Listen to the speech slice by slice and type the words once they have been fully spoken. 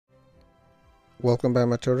Welcome back,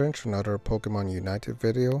 my children, to another Pokemon United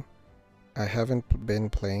video. I haven't been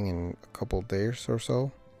playing in a couple days or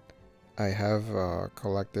so. I have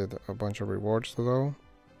collected a bunch of rewards though.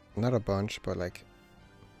 Not a bunch, but like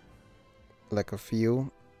a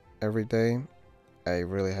few every day. I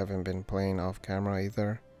really haven't been playing off camera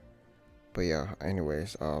either. But yeah,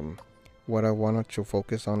 anyways, what I wanted to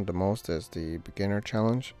focus on the most is the beginner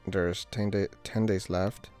challenge. There's 10 days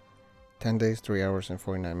left. 10 days, 3 hours and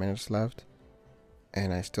 49 minutes left.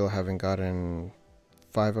 And I still haven't gotten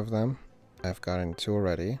 5 of them. I've gotten 2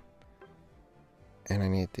 already. And I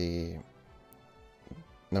need the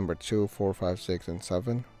number 2, 4, 5, 6, and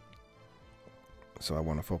 7. So I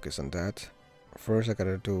want to focus on that. First, I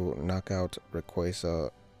gotta do knockout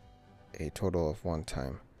Rayquaza a total of 1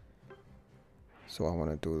 time. So I want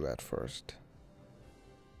to do that first.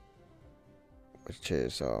 Which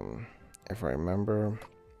is, if I remember,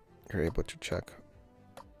 you're able to check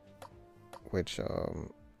which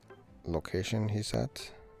location he's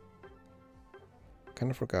at.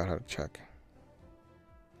 Kind of forgot how to check.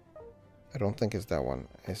 I don't think it's that one.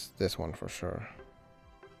 It's this one for sure.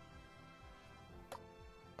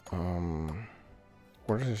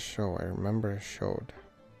 Where does it show? I remember it showed.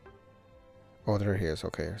 Oh, there he is.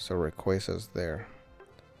 Okay, so Rayquaza's there.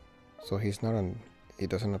 So he's not on. He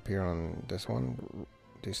doesn't appear on this one.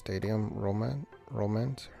 The Stadium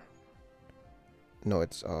Romance. No,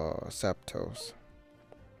 it's Zapdos.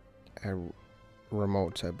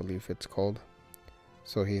 Remote, I believe it's called.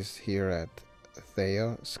 So he's here at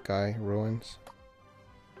Thea Sky Ruins.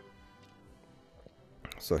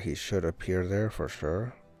 So he should appear there for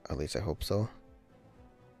sure. At least I hope so.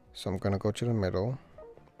 So I'm gonna go to the middle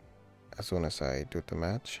as soon as I do the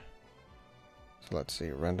match. So let's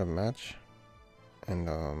see, random match. And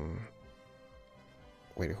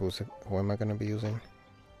wait, who am I gonna be using?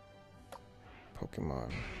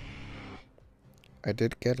 Pokemon. I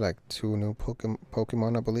did get like 2 new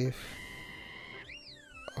Pokemon, I believe.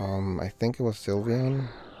 I think it was Sylveon.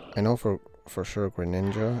 I know for sure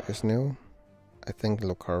Greninja is new. I think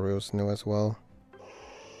Lucario's new as well.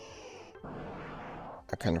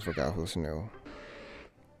 I kind of forgot who's new.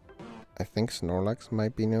 I think Snorlax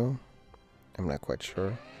might be new. I'm not quite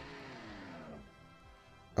sure.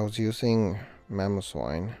 I was using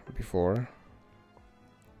Mamoswine before.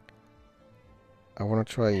 I want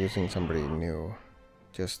to try using somebody new,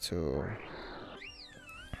 just to,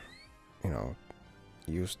 you know,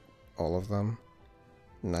 use all of them,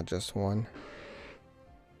 not just one.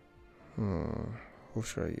 Who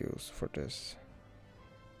should I use for this?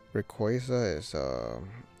 Rayquaza is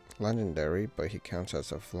legendary, but he counts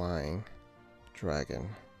as a flying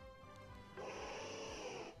dragon.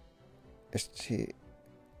 Is he...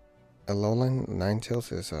 Alolan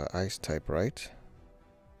Ninetales is a ice type, right?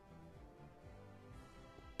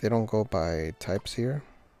 They don't go by types here.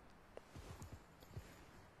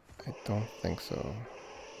 I don't think so.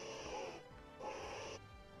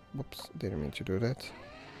 Whoops, didn't mean to do that.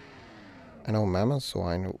 I know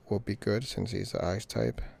Mamoswine will be good since he's an ice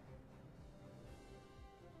type.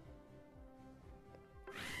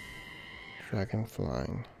 Dragon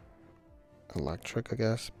flying. Electric, I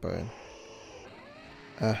guess, but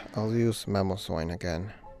I'll use Mamoswine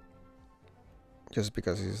again. Just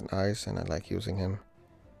because he's ice and I like using him.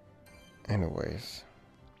 Anyways,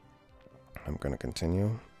 I'm gonna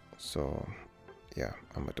continue. So yeah,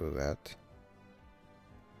 I'm gonna do that.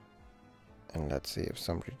 And let's see if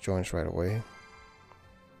somebody joins right away.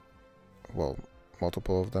 Well,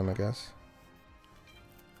 multiple of them, I guess.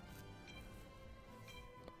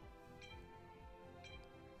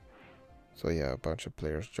 So yeah, a bunch of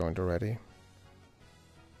players joined already.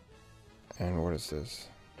 And what is this?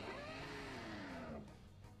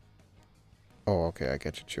 Oh, okay, I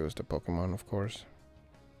get to choose the Pokemon, of course.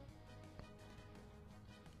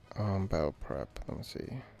 Battle prep, let me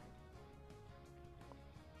see.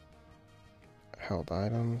 Held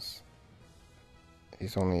items.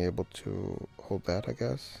 He's only able to hold that, I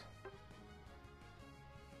guess.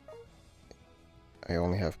 I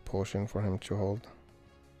only have potion for him to hold.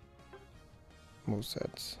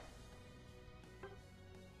 Movesets.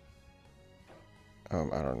 I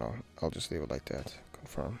don't know. I'll just leave it like that.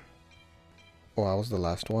 Confirm. Oh, I was the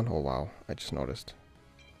last one? Oh wow, I just noticed.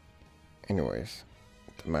 Anyways,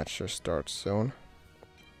 the match should start soon,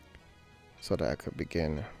 so that I could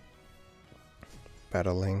begin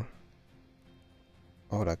battling.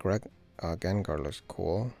 Oh, that Gengar looks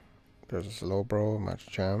cool. There's a Slowbro,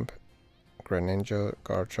 Machamp, Greninja,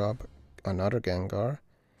 Garchomp, another Gengar.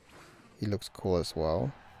 He looks cool as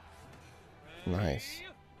well. Nice.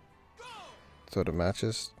 So the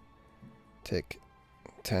matches take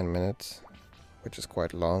 10 minutes. which is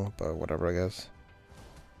quite long, but whatever, I guess.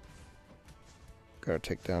 Gotta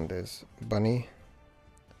take down this bunny.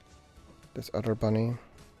 This other bunny.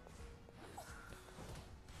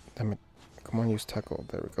 Damn it. Come on, use tackle.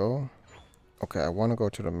 There we go. Okay, I want to go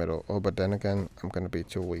to the middle. Oh, but then again, I'm gonna be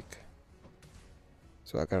too weak.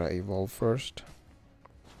 So I gotta evolve first.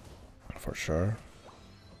 For sure.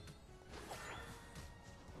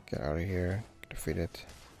 Get out of here. Defeat it.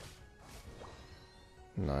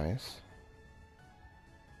 Nice.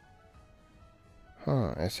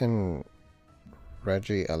 Huh, isn't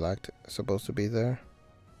Reggie elect supposed to be there?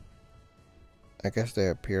 I guess they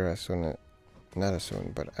appear as soon as, not as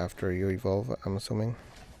soon, but after you evolve, I'm assuming.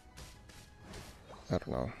 I don't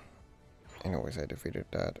know. Anyways, I defeated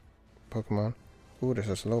that Pokemon. Ooh, there's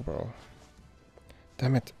a Slowbro.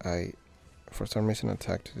 Damn it, I for some reason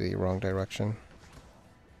attacked the wrong direction.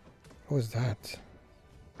 Who is that?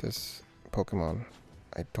 This Pokemon.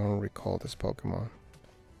 I don't recall this Pokemon.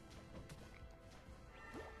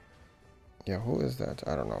 Yeah, who is that?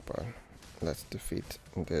 I don't know, but let's defeat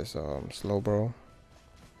this Slowbro.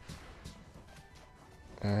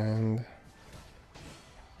 And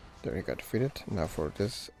there, he got defeated. Now for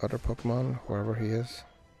this other Pokemon, whoever he is,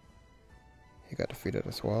 he got defeated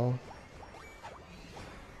as well.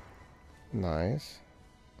 Nice.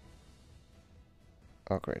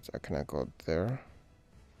 Oh great, I cannot go there.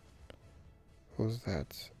 Who's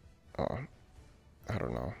that? Oh, I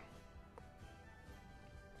don't know.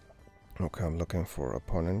 Okay, I'm looking for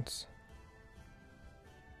opponents.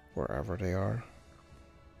 Wherever they are.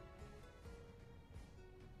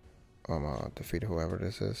 Defeat whoever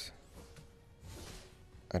this is.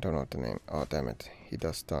 I don't know the name. Oh damn it, he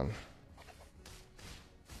does stun.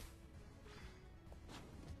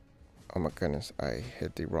 Oh my goodness, I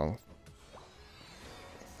hit the wrong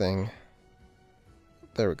thing.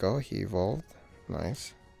 There we go, he evolved.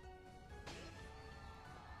 Nice.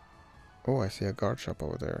 Oh, I see a guard shop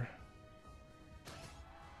over there.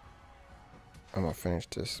 I'm gonna finish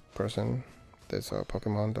this person. This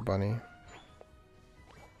Pokemon, the bunny.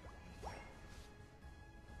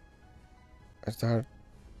 Is that...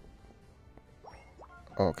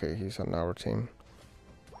 Oh, okay, he's on our team.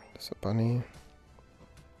 There's a bunny.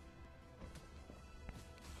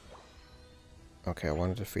 Okay, I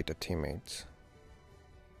want to defeat the teammates.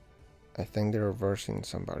 I think they're reversing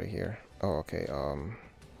somebody here. Oh, okay,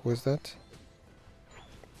 who is that?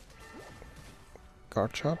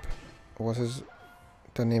 Garchomp? What was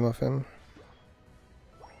the name of him?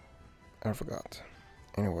 I forgot.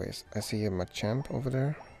 Anyways, I see a Machamp over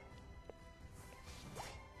there.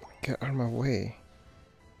 Get out of my way.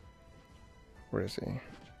 Where is he?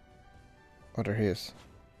 Oh, there he is.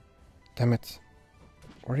 Damn it.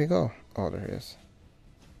 Where'd he go? Oh, there he is.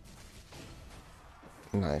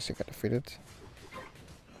 Nice, he got defeated.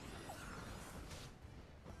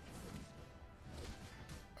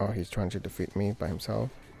 Oh, he's trying to defeat me by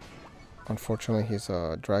himself. Unfortunately, he's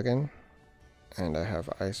a dragon. And I have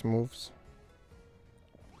ice moves.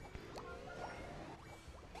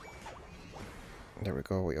 There we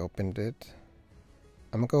go, we opened it.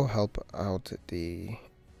 I'm gonna go help out the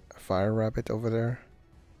fire rabbit over there.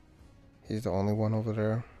 He's the only one over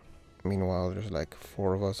there. Meanwhile, there's like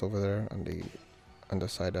 4 of us over there on the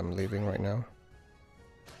side I'm leaving right now.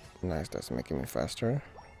 Nice, that's making me faster.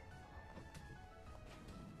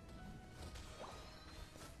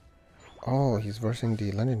 Oh, he's versing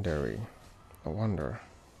the legendary. No wonder.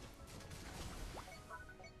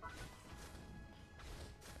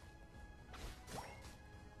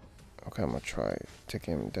 Okay, I'm gonna try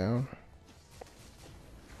taking him down.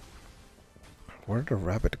 Where did the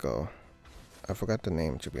rabbit go? I forgot the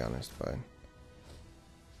name, to be honest, but...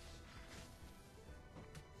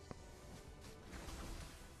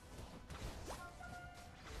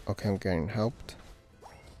 Okay, I'm getting helped.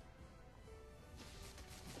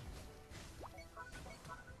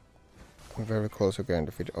 I'm very close to getting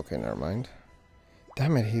defeated. Okay, never mind.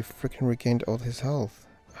 Damn it, he freaking regained all his health.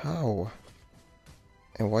 How?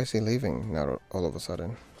 And why is he leaving now all of a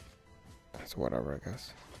sudden? That's whatever, I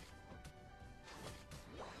guess.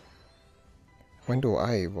 When do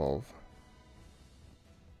I evolve?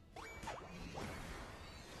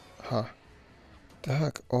 Huh. The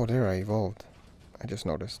heck? Oh, there I evolved. I just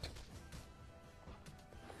noticed.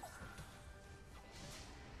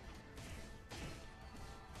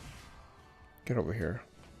 Get over here.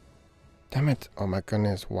 Damn it! Oh my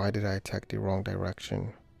goodness, why did I attack the wrong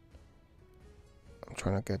direction? I'm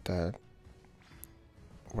trying to get that...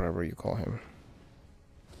 whatever you call him.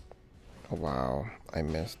 Oh wow, I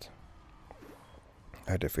missed.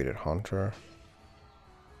 I defeated Hunter.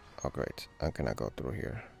 Oh great, I'm gonna go through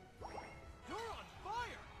here.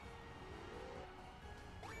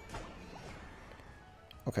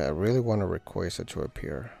 Okay, I really want a Rayquaza to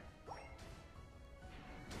appear.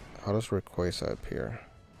 How does Rayquaza appear?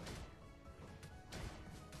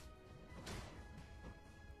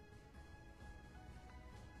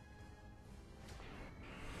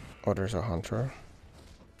 Oh, there's a hunter.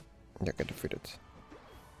 Yeah, get defeated.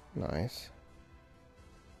 Nice.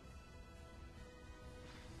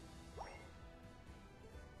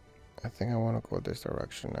 I think I want to go this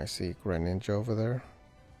direction. I see Greninja over there.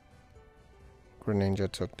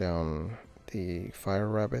 Greninja took down the fire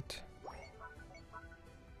rabbit.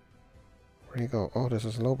 Where'd he go? Oh, there's a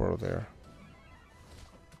Slowbro there.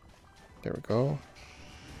 There we go.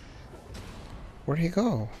 Where'd he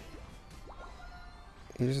go?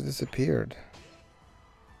 He just disappeared.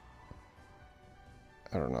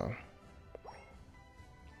 I don't know.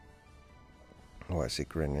 Oh, I see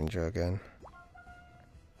Greninja again.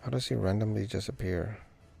 How does he randomly just appear?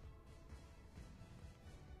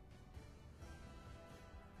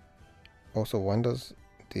 Also, when does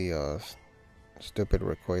the stupid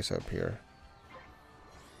Rayquaza appear?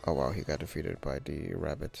 Oh wow, he got defeated by the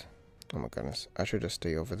rabbit. Oh my goodness, I should just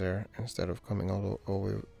stay over there instead of coming all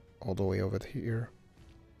the way over here.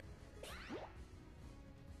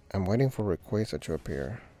 I'm waiting for Rayquaza to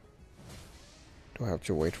appear. Do I have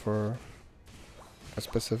to wait for a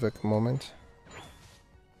specific moment?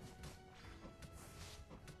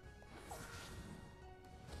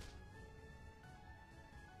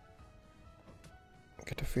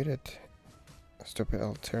 Get defeated. Stupid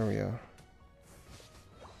Altaria.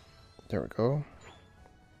 There we go.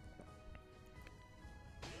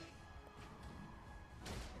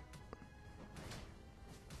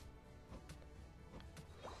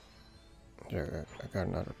 There, I got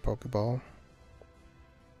another Pokeball.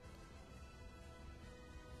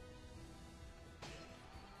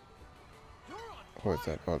 What is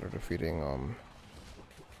that? Oh, they're defeating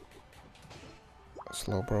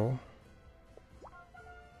Slowbro.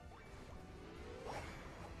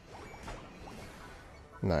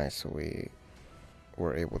 Nice, so we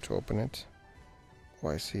were able to open it. Oh,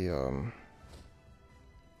 I see,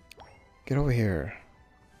 get over here,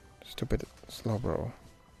 stupid Slowbro.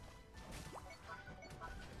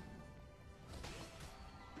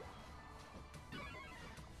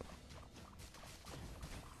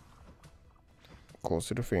 Close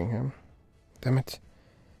to defeating him. Damn it.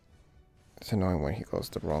 It's annoying when he goes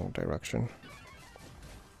the wrong direction.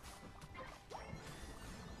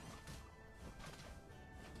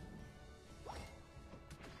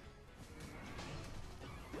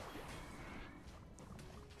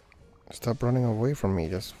 Stop running away from me,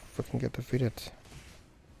 just freaking get defeated.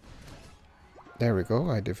 There we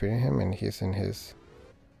go, I defeated him and he's in his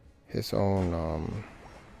own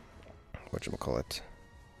whatchamacallit.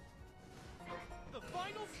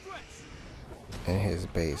 In his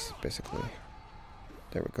base, basically.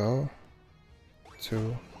 There we go.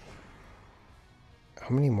 2. How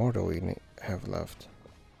many more do we have left?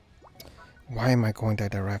 Why am I going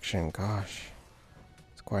that direction? Gosh.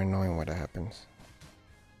 It's quite annoying when that happens.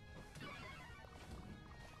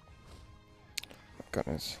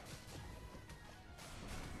 Goodness.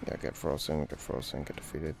 Yeah, get frozen, get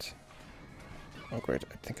defeated. Oh great,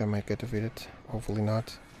 I think I might get defeated. Hopefully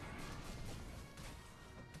not.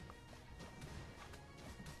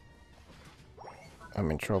 I'm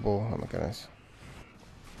in trouble, oh my goodness.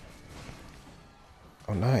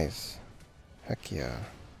 Oh nice. Heck yeah.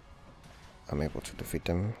 I'm able to defeat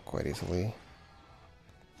them quite easily.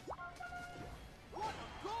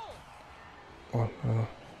 Oh no.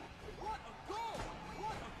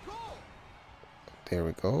 There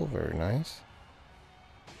we go, very nice.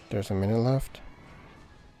 There's a minute left.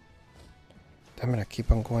 Damn it, I keep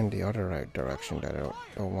on going the other right direction that I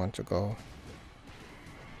don't want to go.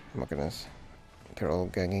 Oh my goodness. They're all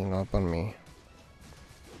ganging up on me.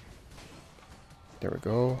 There we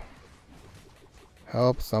go.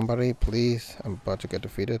 Help, somebody, please. I'm about to get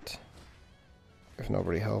defeated. If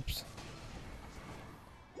nobody helps.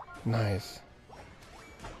 Nice.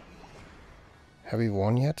 Have we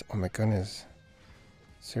won yet? Oh my goodness.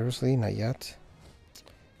 Seriously? Not yet?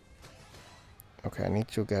 Okay, I need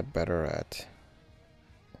to get better at...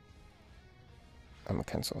 I'm gonna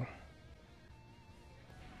cancel.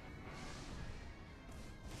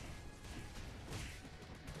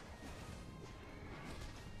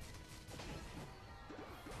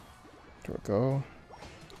 There we go.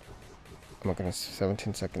 I'm not gonna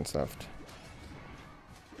 17 seconds left.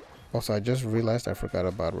 Also, I just realized I forgot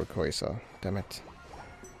about Rayquaza. Damn it.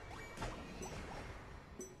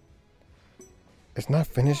 It's not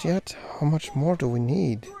finished yet? How much more do we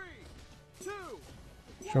need? 3, 2,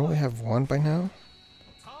 Shouldn't we have won by now?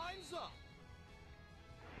 time's up.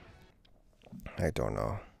 I don't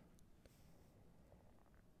know.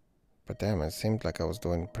 But damn, it seemed like I was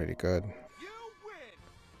doing pretty good.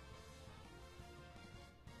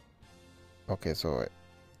 Okay, so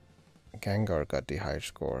Gengar got the high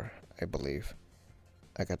score, I believe.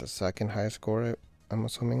 I got the second high score, I'm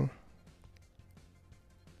assuming.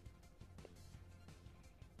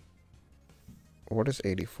 What is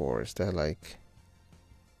 84? Is that like...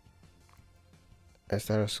 Is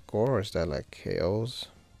that a score or is that like KOs?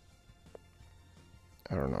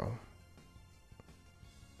 I don't know.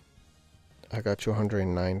 I got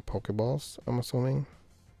 209 Pokeballs, I'm assuming.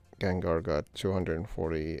 Gengar got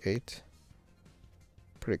 248.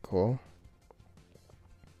 Pretty cool.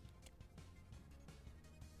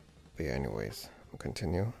 But yeah, anyways, we'll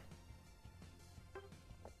continue.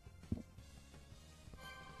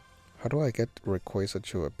 How do I get Rayquaza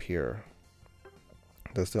to appear?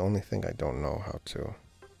 That's the only thing I don't know how to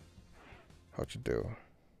do.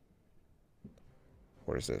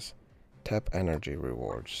 What is this? Tap energy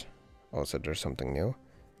rewards. Oh, so there's something new?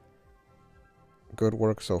 Good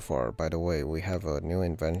work so far. By the way, we have a new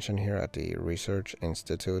invention here at the Research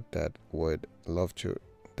Institute that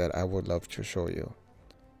I would love to show you.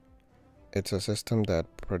 It's a system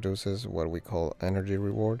that produces what we call energy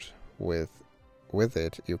rewards. With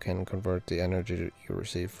it, you can convert the energy you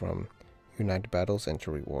receive from Unite battles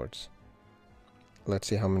into rewards. Let's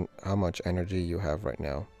see how much energy you have right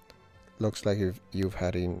now. Looks like you've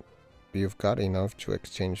got enough to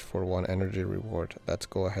exchange for one energy reward. Let's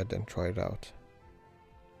go ahead and try it out.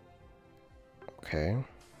 Okay.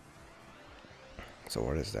 So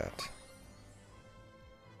what is that?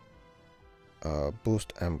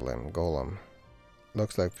 Boost emblem, Golem.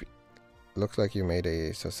 Looks like you made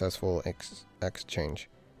a successful exchange.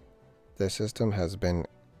 The system has been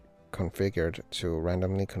configured to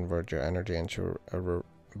randomly convert your energy into a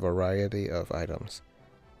variety of items.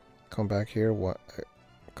 Come back here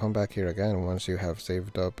again once you have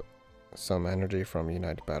saved up some energy from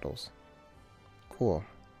Unite battles. Cool.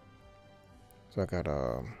 So I got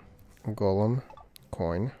a Golem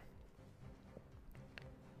coin.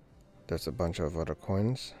 There's a bunch of other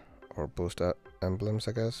coins, or boost emblems,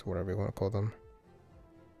 I guess, whatever you want to call them.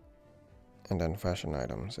 And then fashion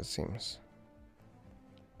items, it seems.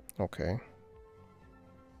 Okay.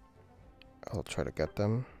 I'll try to get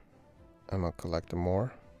them. I'm gonna collect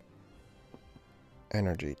more.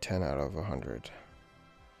 Energy, 10 out of 100.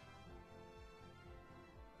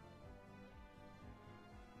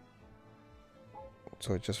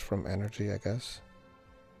 So just from energy, I guess.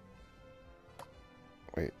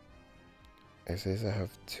 Wait. It says I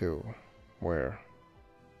have 2. Where?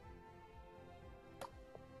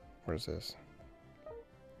 Where's this?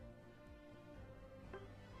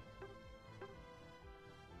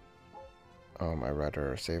 I'd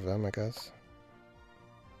rather save them, I guess.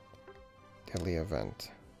 Daily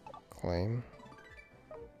event. Claim.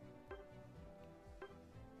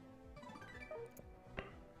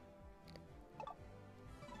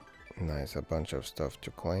 Nice, a bunch of stuff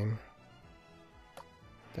to claim.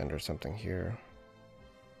 Then there's something here.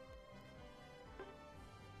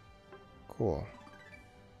 Cool.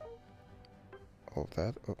 All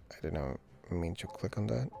that. Oh, I did not mean to click on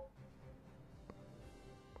that.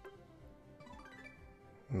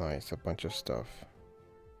 Nice, a bunch of stuff.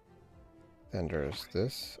 Then there's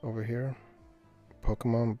this over here.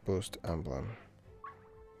 Pokemon Boost Emblem.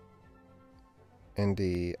 In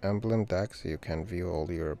the emblem decks, you can view all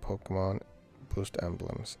your Pokemon Boost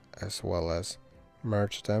emblems as well as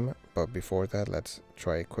merge them. But before that, let's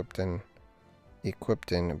try equipping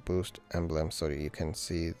Boost emblems so that you can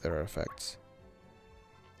see their effects.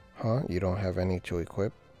 Huh? You don't have any to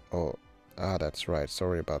equip? Oh, that's right.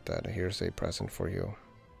 Sorry about that. Here's a present for you.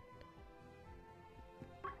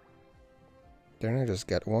 Didn't I just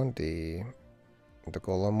get one? The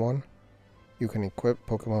Golem one? You can equip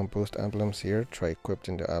Pokemon Boost emblems here. Try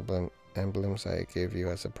equipping the emblems I gave you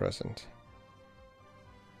as a present.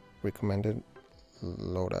 Recommended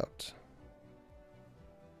loadout.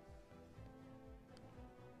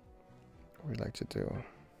 What we like to do?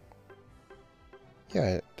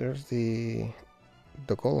 Yeah, there's the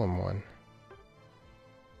Golem one.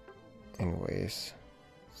 Anyways,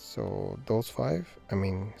 so those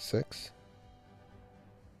 6.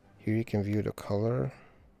 Here you can view the color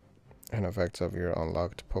and effects of your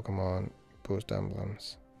unlocked Pokemon Boost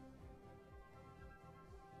emblems.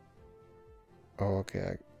 Oh,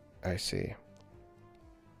 okay, I see.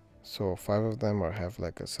 So 5 of them have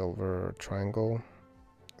like a silver triangle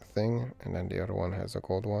thing, and then the other one has a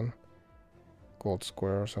gold one. Gold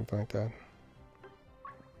square or something like that.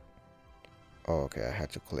 Oh, okay, I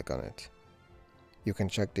had to click on it. You can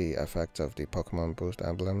check the effects of the Pokemon boost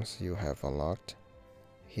emblems you have unlocked.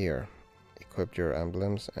 Here, equip your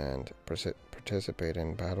emblems and participate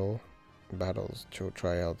in battles to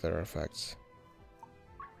try out their effects.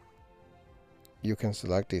 You can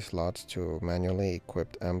select these slots to manually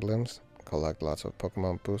equip emblems, collect lots of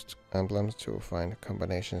Pokemon boost emblems to find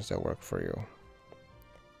combinations that work for you.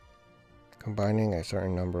 Combining a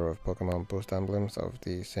certain number of Pokemon boost emblems of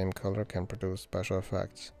the same color can produce special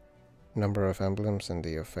effects. Number of emblems and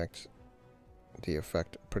the effect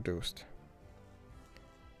produced.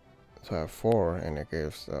 So I have 4 and it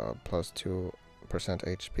gives plus 2%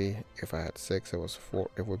 HP. If I had 6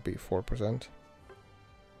 it would be 4%.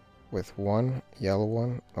 With 1 yellow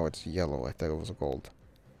one, oh it's yellow, I thought it was gold.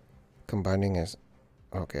 Combining is,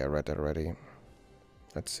 okay, I read that already.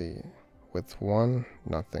 Let's see, with 1,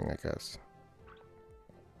 nothing I guess.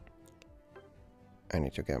 I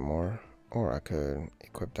need to get more, or I could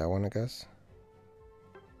equip that one I guess.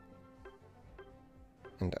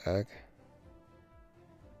 And the egg.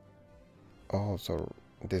 Oh, so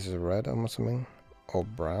this is red I'm assuming? Oh,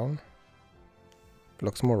 brown?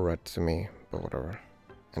 Looks more red to me, but whatever.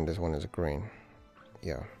 And this one is green.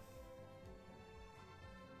 Yeah.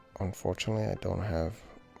 Unfortunately, I don't have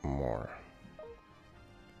more.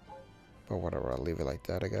 But whatever, I'll leave it like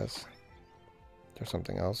that, I guess. There's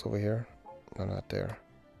something else over here? No, not there.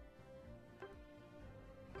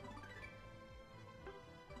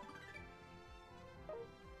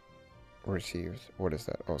 Received. What is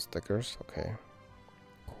that? Oh, stickers. Okay.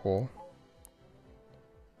 Cool.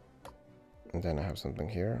 And then I have something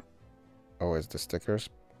here. Oh, it's the stickers,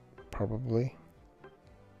 probably.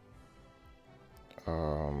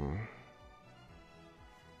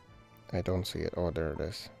 I don't see it. Oh, there it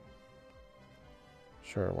is.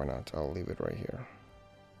 Sure, why not? I'll leave it right here.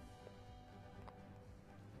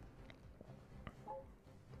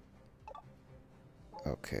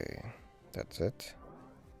 Okay, that's it.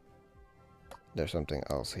 There's something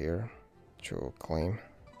else here to claim.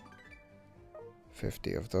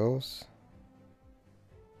 50 of those.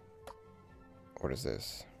 What is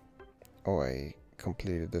this? Oh, I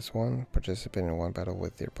completed this one. Participate in one battle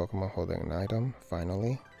with your Pokemon holding an item,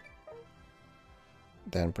 finally.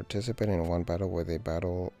 Then participate in one battle with a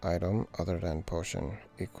battle item other than potion.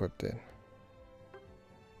 Equipped it.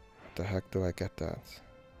 What the heck do I get that?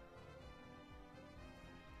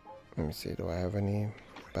 Let me see, do I have any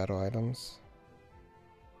battle items?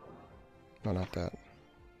 No, not that.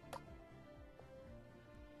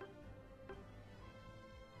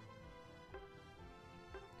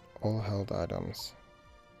 All held items.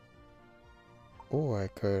 Oh, I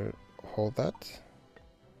could hold that?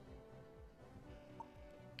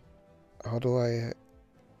 How do I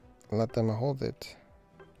let them hold it?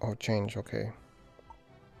 Oh, change, okay.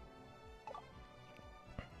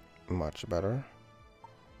 Much better.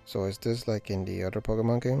 So is this like in the other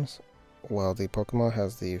Pokemon games? Well, the Pokemon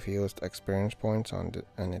has the fewest experience points on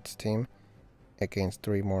its team. It gains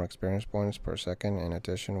 3 more experience points per second. In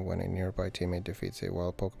addition, when a nearby teammate defeats a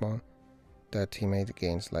wild Pokemon, that teammate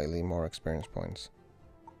gains slightly more experience points.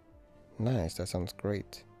 Nice, that sounds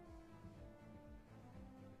great.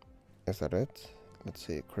 Is that it? Let's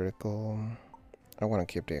see, critical. I want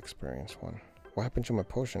to keep the experience one. What happened to my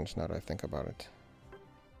potions now that I think about it?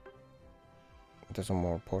 There's some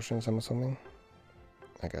more potions, I'm assuming?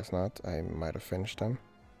 I guess not. I might have finished them.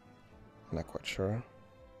 Not quite sure.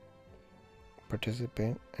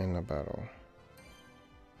 Participate in a battle.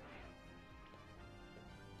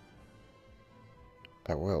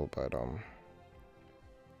 I will, but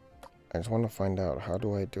I just want to find out, how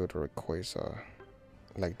do I do the Rayquaza?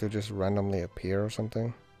 Like, do just randomly appear or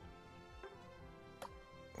something?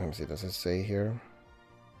 Let me see, does it say here?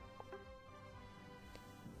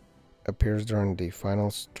 Appears during the final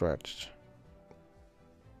stretch.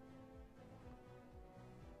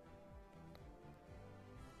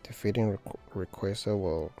 Defeating Rayquaza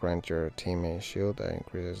will grant your team a shield that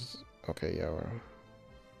increases... Okay, yeah.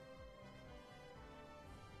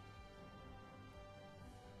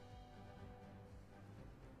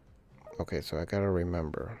 Okay, so I gotta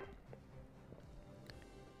remember.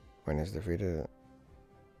 When it's defeated...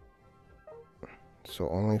 So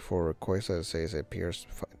only for Rayquaza it says it appears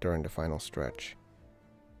during the final stretch.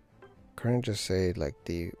 Couldn't just say like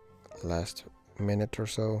the last minute or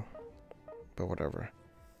so, but whatever.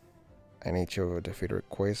 I need to defeat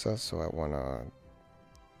Rayquaza, so I wanna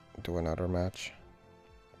do another match.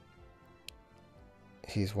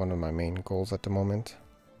 He's one of my main goals at the moment.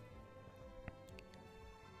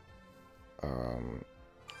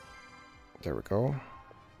 There we go.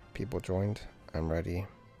 People joined. I'm ready.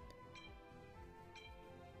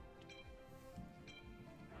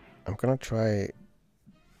 I'm gonna try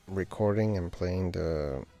recording and playing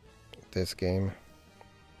this game,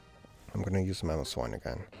 I'm gonna use Mamoswine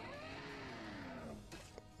again.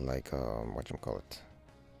 Like whatchamacallit.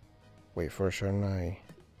 Wait, first shouldn't I?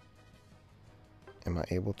 Am I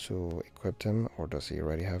able to equip him, or does he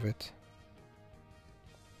already have it?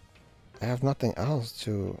 I have nothing else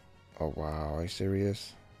to. Oh wow, are you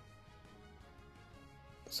serious?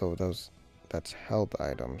 So that's health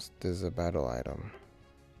items. This is a battle item.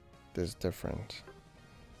 This is different.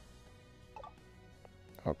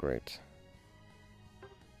 Oh great.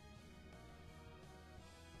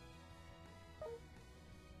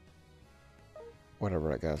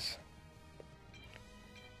 Whatever, I guess.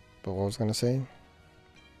 But what I was gonna say?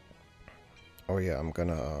 Oh yeah, I'm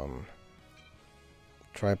gonna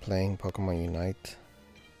try playing Pokemon Unite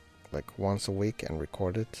like once a week and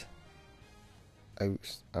record it.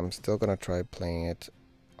 I'm still gonna try playing it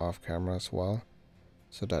off camera as well,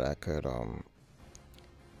 so that I could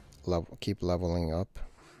keep leveling up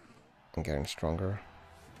and getting stronger.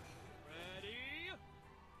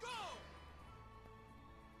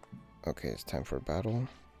 Okay, it's time for battle.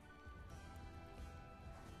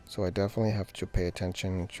 So I definitely have to pay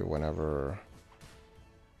attention to whenever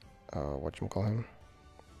whatchamacallit,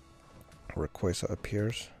 Rayquaza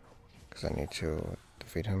appears, because I need to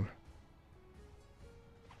defeat him.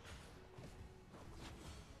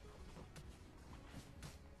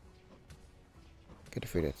 Get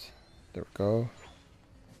defeated. There we go.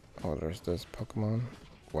 Oh, there's this Pokemon,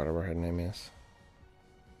 whatever her name is.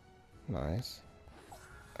 Nice.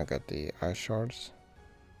 I got the ice shards.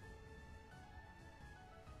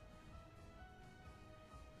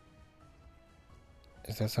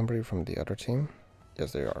 Is that somebody from the other team?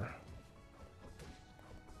 Yes, they are.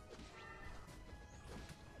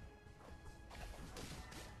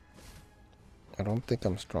 I don't think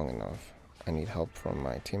I'm strong enough. I need help from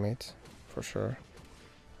my teammates, for sure.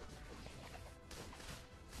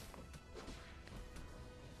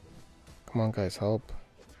 Come on guys, help.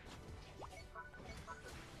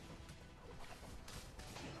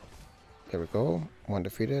 There we go. One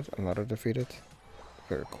defeated, another defeated.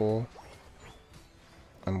 Very cool.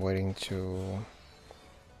 I'm waiting to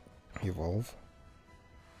evolve.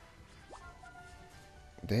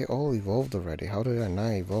 They all evolved already. How did I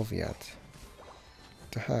not evolve yet?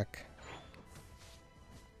 What the heck?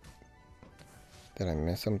 Did I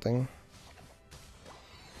miss something?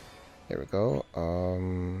 There we go.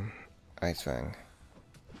 Ice Fang.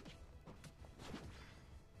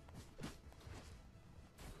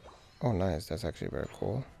 Oh nice, that's actually very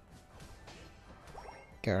cool.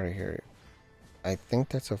 Get out of here. I think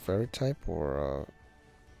that's a fairy type or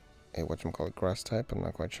a whatchamacallit, grass type, I'm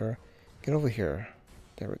not quite sure. Get over here.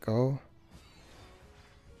 There we go.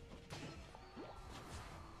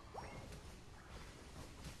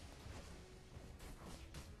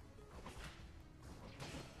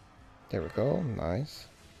 There we go, nice.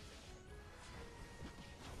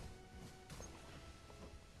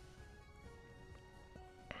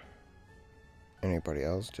 Anybody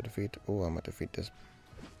else to defeat? Oh, I'm gonna defeat this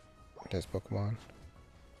Pokemon.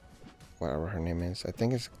 Whatever her name is. I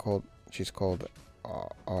think she's called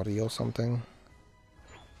Audio something.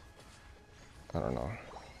 I don't know.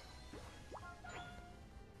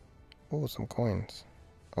 Oh, some coins.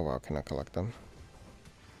 Oh wow, can I collect them?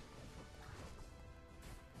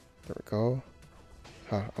 There we go.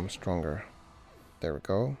 Huh, I'm stronger. There we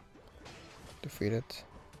go. Defeat it.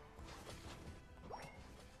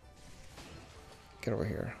 Get over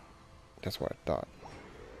here. That's what I thought.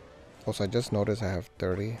 Also, I just noticed I have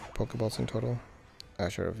 30 Pokeballs in total. I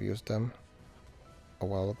should have used them a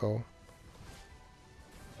while ago.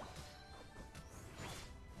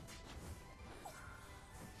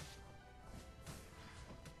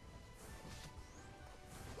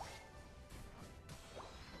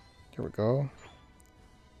 Here we go.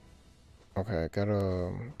 Okay, I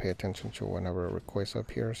gotta pay attention to whenever Rayquaza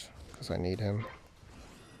appears, because I need him.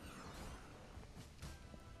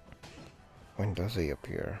 When does he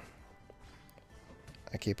appear?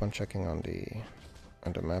 I keep on checking on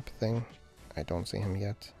the map thing. I don't see him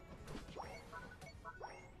yet.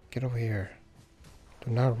 Get over here.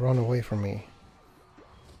 Do not run away from me.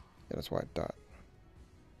 Yeah, that's what I thought.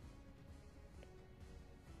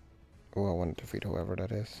 Oh, I want to defeat whoever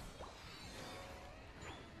that is.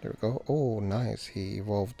 There we go. Oh, nice. He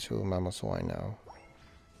evolved to Mamoswine now.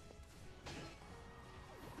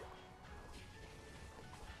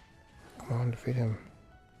 Come on, defeat him.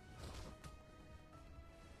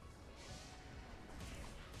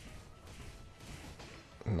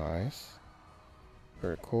 Nice.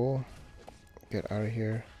 Very cool. Get out of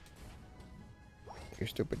here. You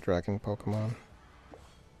stupid dragon Pokemon.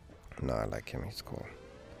 No, I like him. He's cool.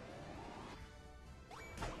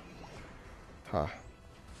 Huh.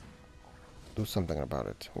 Do something about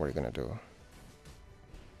it. What are you gonna do?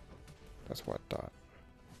 That's what I thought.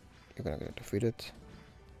 You're gonna get defeated.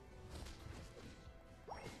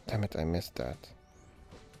 Damn it, I missed that.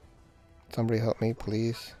 Somebody help me,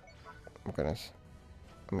 please. Oh goodness.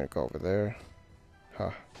 I'm gonna go over there.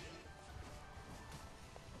 Huh.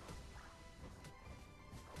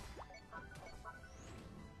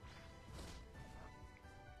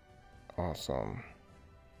 Awesome.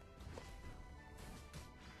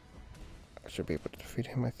 I should be able to defeat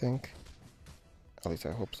him, I think. At least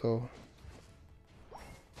I hope so.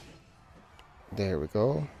 There we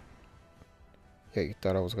go. Yeah, you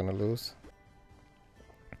thought I was gonna lose?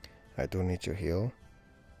 I do need your heal.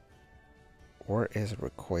 Where is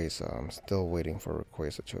Rayquaza? I'm still waiting for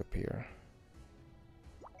Rayquaza to appear.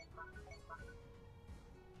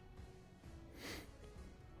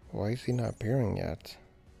 Why is he not appearing yet?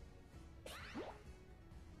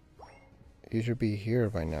 He should be here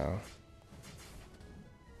by now.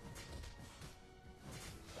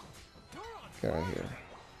 Get out of here.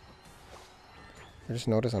 I just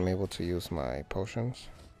noticed I'm able to use my potions.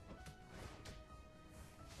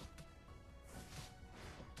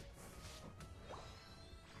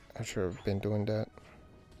 I should have been doing that.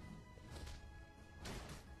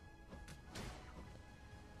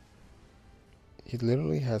 He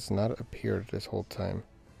literally has not appeared this whole time.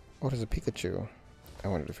 Oh, there's a Pikachu. I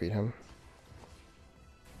want to defeat him.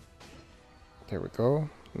 There we go.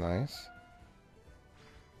 Nice.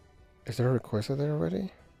 Is there a Rayquaza there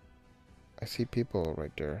already? I see people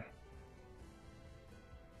right there.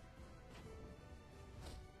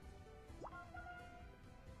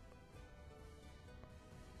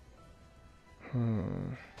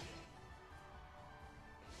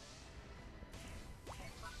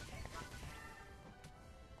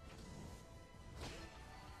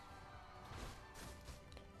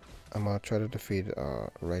 I'm gonna try to defeat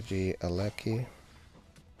Reggie Aleki.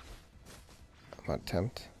 I'm gonna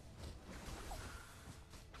attempt.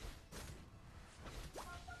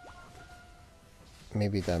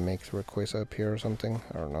 Maybe that makes Rayquaza appear or something.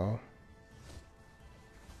 I don't know.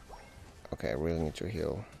 Okay, I really need to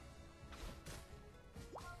heal.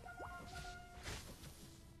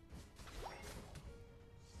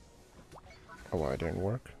 Oh, wow, it didn't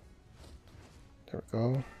work. There we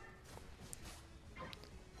go.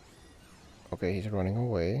 Okay, he's running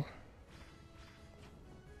away.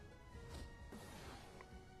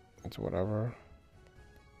 It's whatever.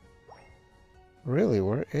 Really,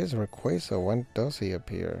 where is Rayquaza? When does he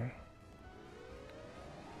appear?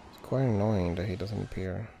 It's quite annoying that he doesn't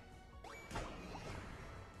appear.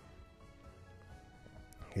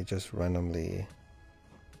 He just randomly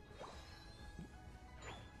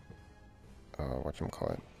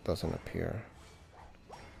whatchamacallit, doesn't appear.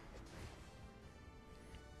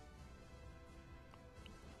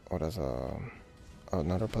 Oh, there's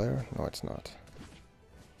another player? No, it's not.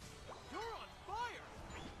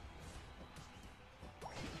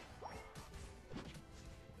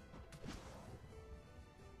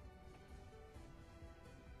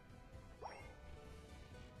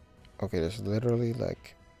 Okay, there's literally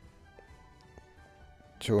like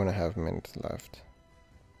 2.5 minutes left.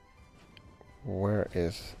 Where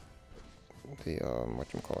is the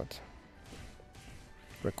whatchamacallit,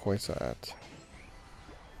 Rayquaza at?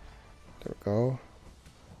 There we go.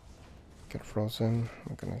 Get frozen. Oh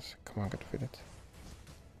my goodness. Come on, get defeated.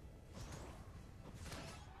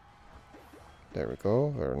 There we go.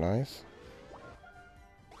 Very nice.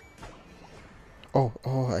 Oh,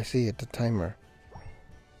 I see it. The timer.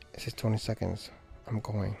 It says 20 seconds. I'm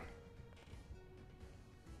going.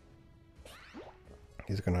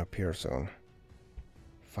 He's gonna appear soon.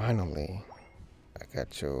 Finally. I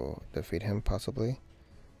got to defeat him, possibly.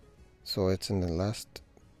 So it's in the last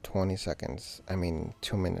 20 seconds. I mean,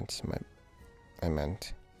 2 minutes, I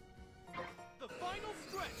meant.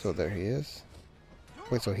 So there he is.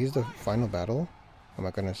 Wait, so he's the final battle? Oh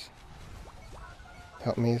my goodness.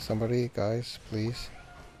 Help me, somebody, guys, please.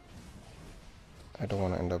 I don't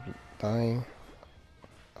want to end up dying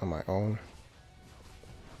on my own.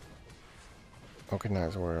 Okay,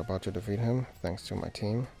 nice. We're about to defeat him, thanks to my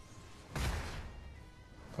team.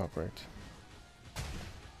 Oh, great.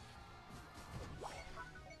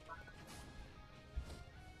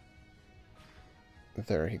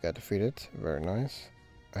 There, he got defeated. Very nice.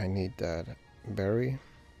 I need that berry.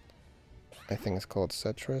 I think it's called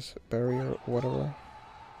citrus berry or whatever.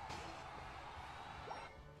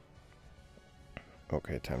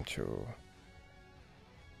 Okay, time to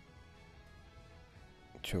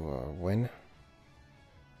win.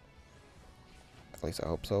 At least I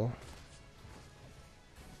hope so.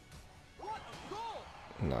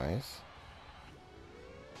 Nice.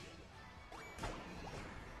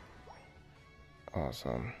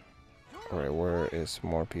 Awesome. Alright, where is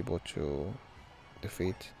more people to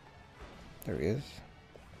defeat? There he is.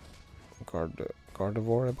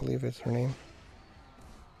 Gardevoir, I believe is her name.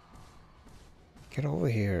 Get over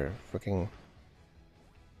here, freaking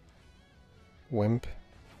wimp.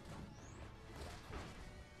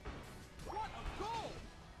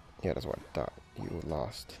 Yeah, that's what I thought. You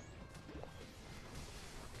lost.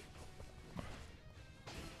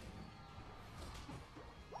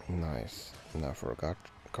 Nice. Now for a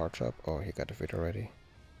card shop. Oh, he got defeated already.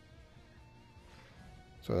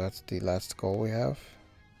 So that's the last goal we have.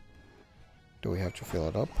 Do we have to fill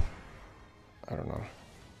it up? I don't know.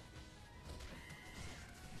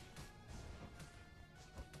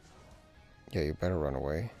 Yeah, you better run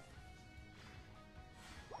away.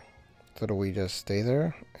 So do we just stay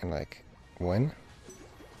there and like win?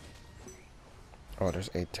 Oh, there's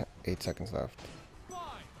 8 seconds left. 5,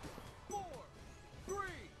 4, 3,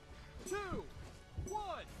 2, 1.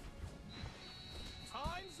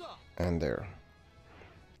 Time's up. And there.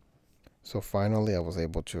 So finally I was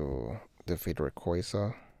able to defeat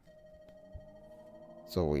Rayquaza.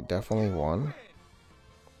 So we definitely won.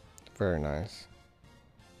 Very nice.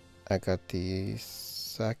 I got the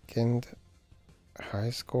second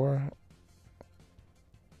high score.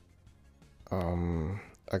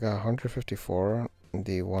 I got 154.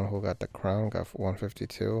 The one who got the crown got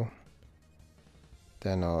 152.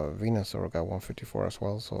 Then Venusaur got 154 as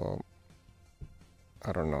well, so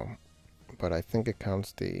I don't know. But I think it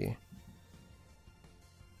counts the...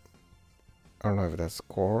 I don't know if that's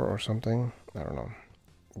score or something. I don't know.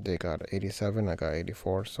 They got 87, I got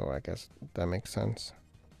 84, so I guess that makes sense.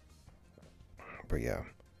 But yeah.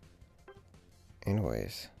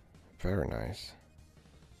 Anyways, very nice.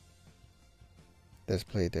 This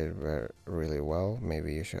play did really well.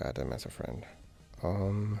 Maybe you should add them as a friend.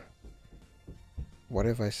 What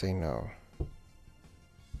if I say no?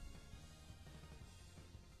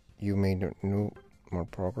 You made more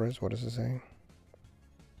progress? What is it saying?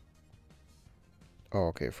 Oh,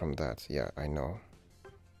 okay, from that. Yeah, I know.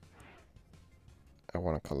 I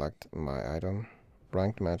want to collect my item.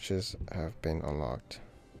 Ranked matches have been unlocked.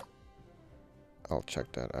 I'll check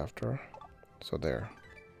that after. So there.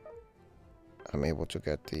 I'm able to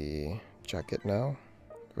get the jacket now.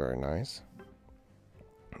 Very nice.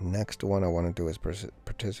 Next one I want to do is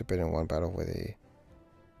participate in one battle with a...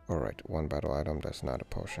 Alright, one battle item that's not a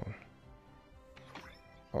potion.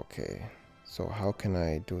 Okay, so how can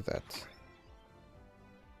I do that?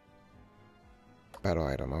 Battle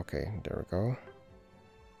item, okay, there we go.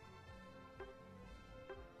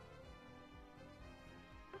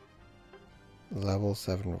 Level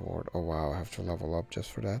 7 reward. Oh wow, I have to level up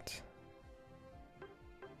just for that.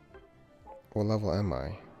 What level am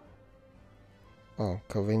I? Oh,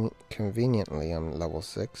 conveniently I'm level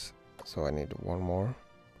 6, so I need one more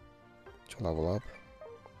to level up.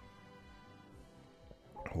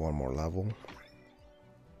 One more level.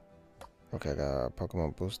 Okay, I got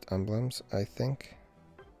Pokemon boost emblems, I think.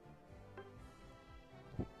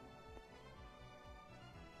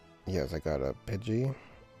 Yes, I got a Pidgey,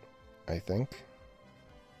 I think.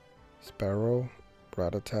 Sparrow,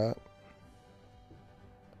 Rattata.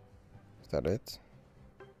 Is that it?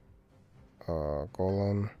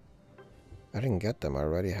 Golem. I didn't get them. I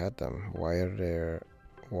already had them. Why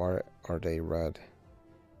are they red?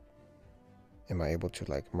 Am I able to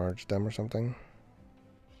like merge them or something?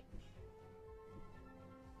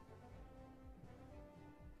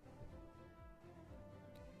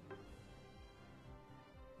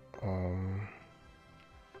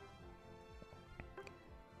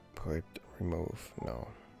 Put, remove. No,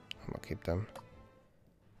 I'm gonna keep them.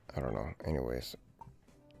 I don't know. Anyways,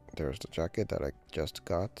 there's the jacket that I just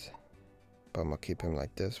got, but I'm gonna keep him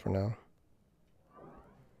like this for now.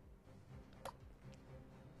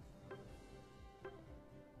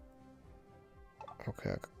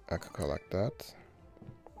 Okay, I could collect that.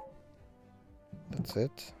 That's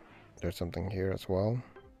it. There's something here as well.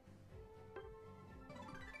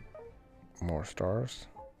 More stars.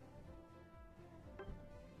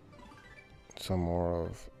 Some more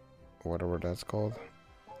of whatever that's called.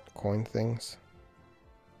 Coin things.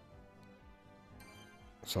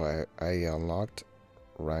 So I unlocked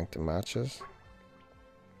ranked matches.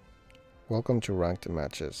 Welcome to ranked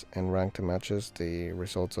matches. In ranked matches, the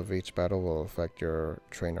results of each battle will affect your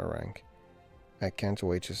trainer rank. I can't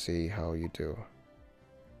wait to see how you do.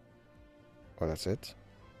 Oh, that's it?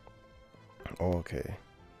 Oh, okay.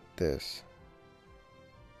 This.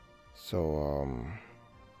 So,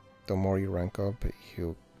 the more you rank up,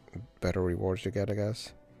 you better rewards you get, I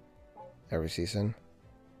guess. Every season.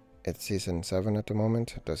 It's season 7 at the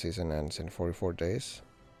moment. The season ends in 44 days.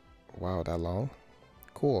 Wow, that long?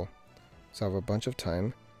 Cool. So I have a bunch of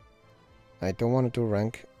time. I don't want to do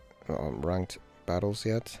ranked battles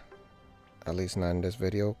yet. At least not in this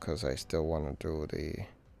video, because I still want to do the...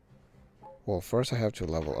 Well, first I have to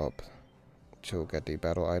level up to get the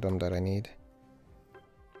battle item that I need.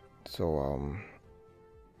 So,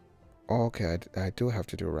 oh, okay, I do have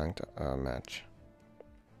to do a ranked match.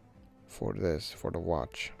 For this, for the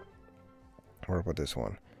watch. What about this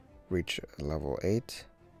one? Reach level 8.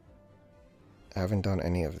 I haven't done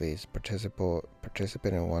any of these.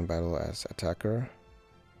 Participate in one battle as attacker.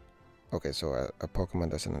 Okay, so a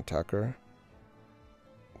Pokemon that's an attacker.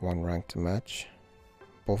 One ranked match.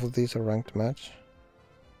 Both of these are ranked match.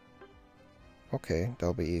 Okay,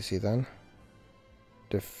 that'll be easy then.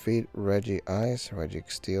 Defeat Reggie Ice, Reggie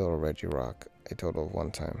Steel, or Reggie Rock a total of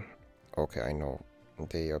 1 time. Okay, I know.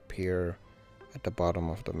 They appear at the bottom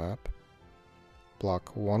of the map.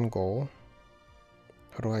 Block 1 goal.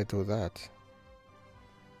 How do I do that?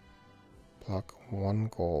 Block 1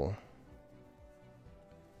 goal.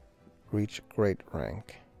 Reach great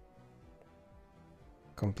rank.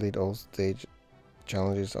 Complete all stage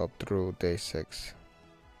challenges up through day 6.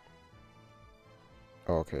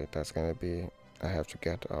 Okay, that's gonna be... I have to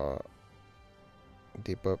get a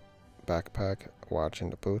deep up backpack, watch,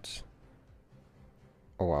 and the boots.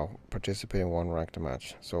 Oh wow, participate in 1 ranked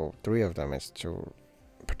match. So 3 of them is to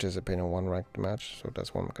participate in 1 ranked match, so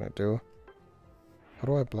that's what I'm gonna do. How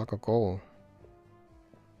do I block a goal?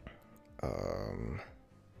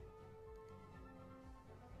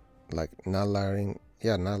 Like not letting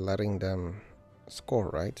them score,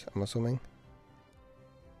 right? I'm assuming.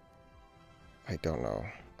 I don't know.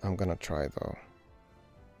 I'm gonna try though.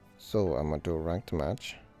 So I'm gonna do a ranked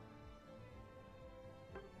match.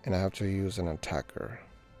 And I have to use an attacker.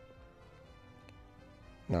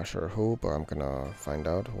 Not sure who, but I'm gonna find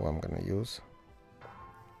out who I'm gonna use.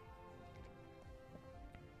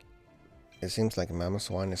 It seems like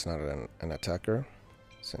Mamoswine is not an attacker,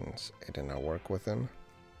 since it did not work with him.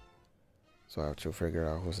 So I have to figure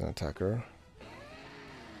out who's an attacker.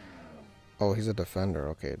 Oh, he's a defender.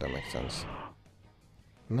 Okay, that makes sense.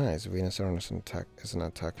 Nice, Venusaur is an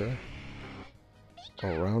attacker.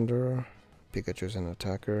 All-rounder. Pikachu's an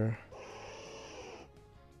attacker.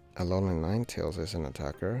 Alolan Ninetales is an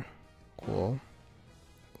attacker. Cool.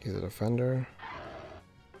 He's a defender.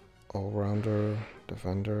 All-rounder.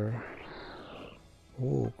 Defender.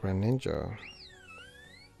 Ooh, Greninja.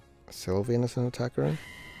 Sylveon is an attacker?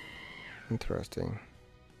 Interesting.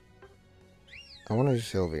 I want to use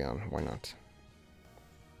Sylveon. Why not?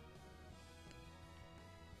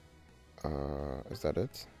 Is that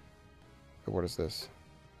it? What is this?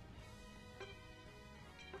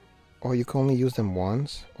 Oh, you can only use them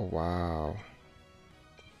once? Oh, wow.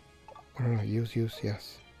 Oh, no, use,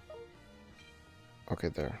 yes. Okay,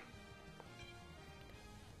 there.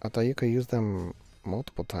 I thought you could use them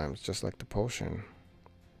multiple times, just like the potion.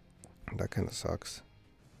 That kind of sucks.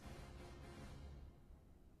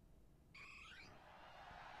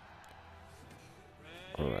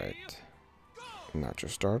 Alright. Nacho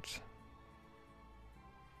starts.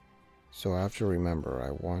 So I have to remember,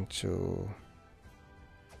 I want to...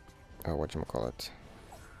 whatchamacallit.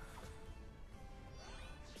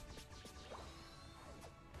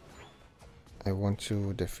 I want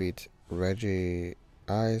to defeat Reggie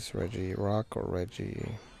Ice, Reggie Rock, or Reggie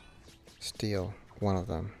Steel. One of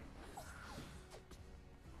them.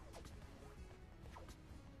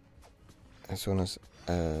 As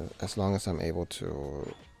long as I'm able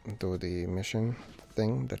to do the mission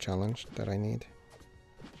thing, the challenge that I need.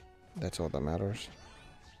 That's all that matters.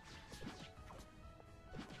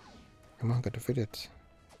 Come on, get defeated.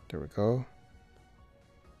 There we go.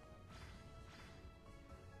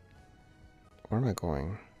 Where am I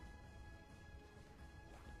going?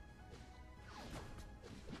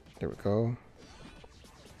 There we go.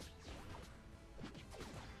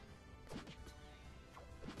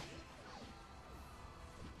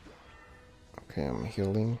 Okay, I'm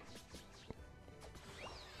healing.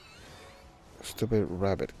 Stupid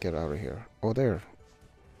rabbit, get out of here. Oh, there.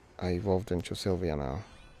 I evolved into Sylvia now.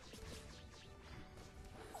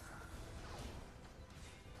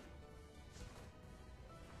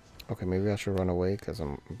 Okay, maybe I should run away because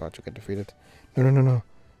I'm about to get defeated. No, no, no, no.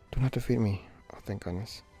 Do not defeat me. Oh, thank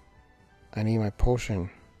goodness. I need my potion.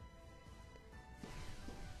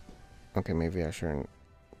 Okay, maybe I shouldn't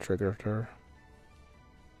trigger her.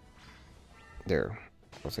 There.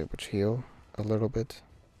 I was able to heal a little bit.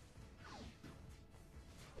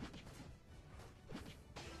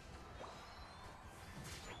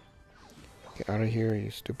 Get out of here,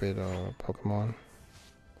 you stupid Pokemon.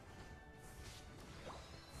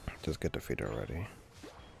 Just get defeated already.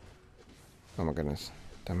 Oh my goodness.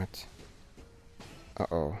 Damn it.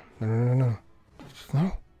 Uh-oh. No, no, no, no.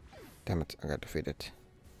 No. Damn it. I got defeated.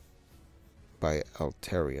 By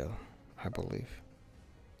Altaria, I believe.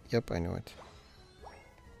 Yep, I knew it.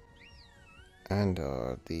 And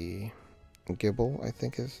the Gibble, I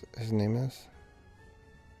think his name is.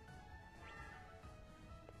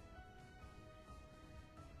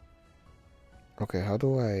 Okay, how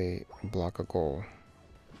do I block a goal?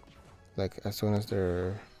 Like, as soon as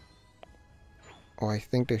they're... Oh, I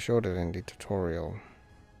think they showed it in the tutorial.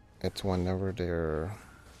 It's whenever they're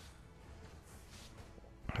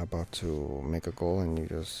about to make a goal and you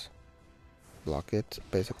just block it,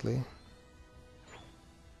 basically.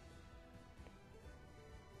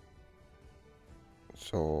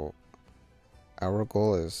 So, our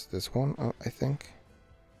goal is this one, I think.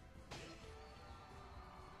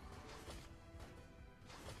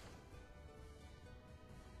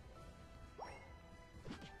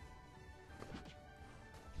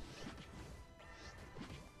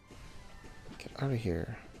 Get out of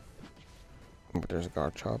here. But there's a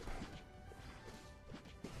guard chop.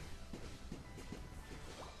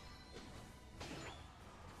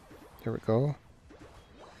 Here we go.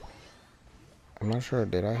 I'm not sure,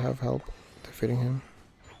 did I have help defeating him?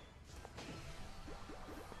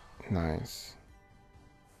 Nice.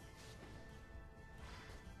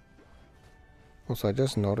 Also, I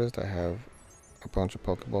just noticed I have a bunch of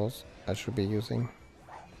Pokeballs I should be using.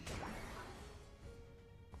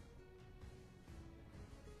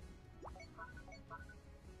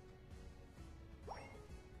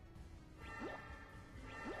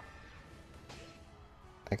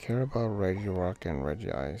 I care about Regirock and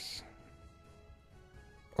Regice.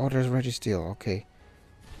 Oh, there's Registeel. Okay.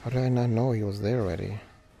 How did I not know he was there already?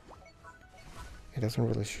 It doesn't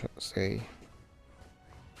really say.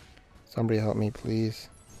 Somebody help me, please.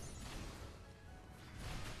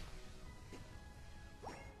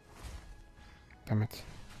 Damn it.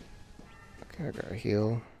 Okay, I gotta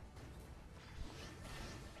heal.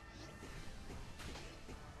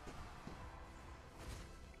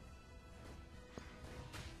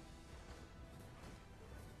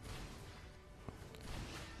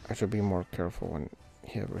 I should be more careful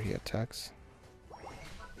whenever he attacks.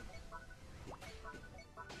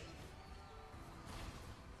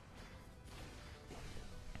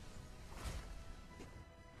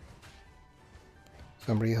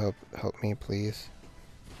 Somebody help me, please.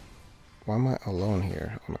 Why am I alone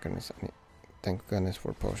here? Oh my goodness, thank goodness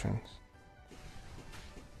for potions.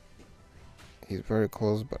 He's very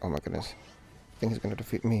close, but oh my goodness. I think he's gonna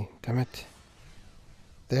defeat me. Damn it.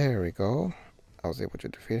 There we go. I was able to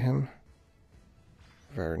defeat him.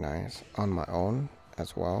 Very nice. On my own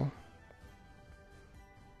as well.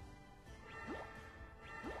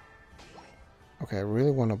 Okay, I really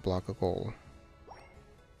want to block a goal.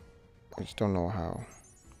 I just don't know how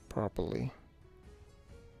properly.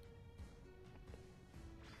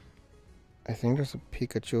 I think there's a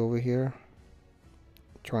Pikachu over here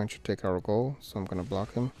trying to take our goal, so I'm gonna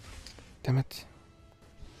block him. Damn it.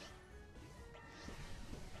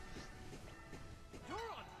 You're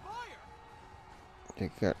on fire.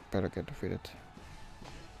 You better get defeated.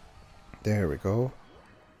 There we go.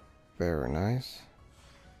 Very nice.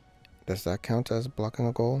 Does that count as blocking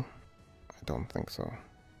a goal? I don't think so.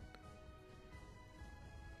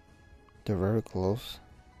 They're very close.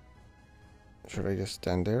 Should I just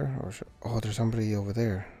stand there? Or should... Oh, there's somebody over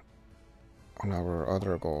there on our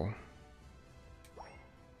other goal.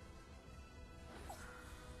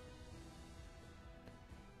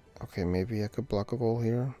 Okay, maybe I could block a goal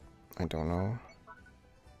here. I don't know.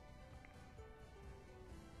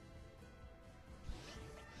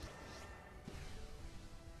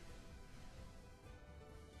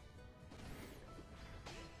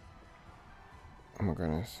 Oh my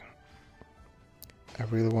goodness. I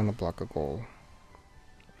really want to block a goal.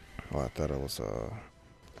 Oh, I thought it was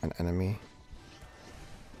an enemy.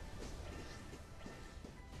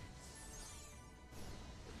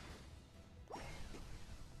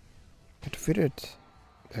 Get defeated.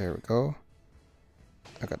 There we go.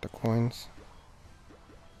 I got the coins.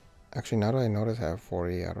 Actually, now that I notice, I have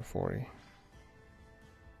 40 out of 40.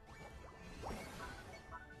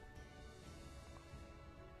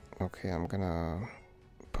 Okay, I'm gonna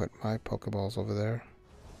put my Pokeballs over there.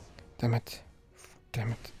 Damn it.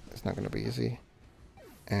 Damn it. It's not gonna be easy.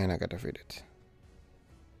 And I got defeated.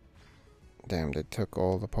 Damn, they took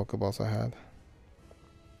all the Pokeballs I had.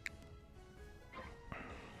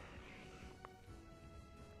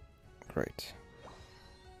 Great.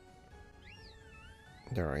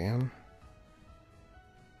 There I am.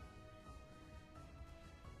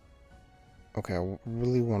 Okay, I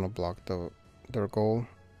really want to block their goal.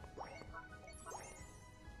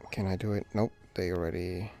 Can I do it? Nope, they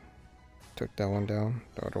already took that one down,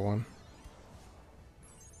 the other one.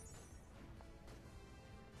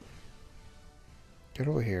 Get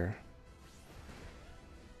over here.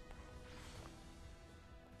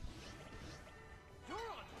 You're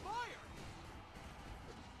on fire.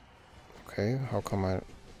 Okay, how come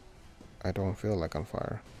I don't feel like on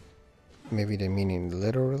fire? Maybe they meaning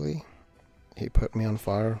literally? He put me on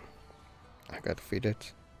fire. I got defeated.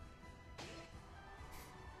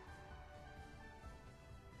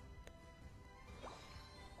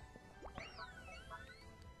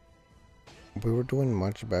 We were doing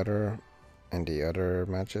much better in the other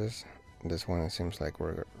matches. This one it seems like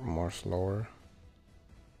we're more slower.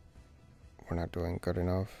 We're not doing good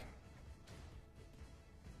enough.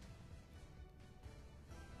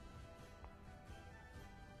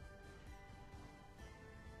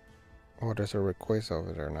 Oh, there's a Rayquaza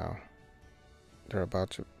over there now.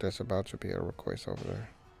 There's about to be a Rayquaza over there.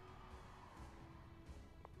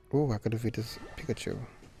 Ooh, I could defeat this Pikachu.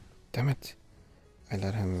 Damn it. I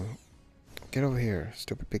let him get over here,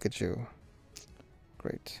 stupid Pikachu.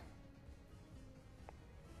 Great.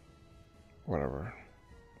 Whatever.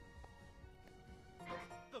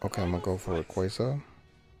 Okay, I'm gonna go for Rayquaza.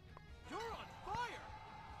 You're on fire.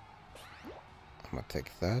 I'm gonna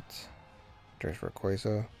take that. There's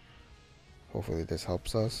Rayquaza. Hopefully this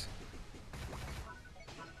helps us.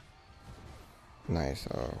 Nice.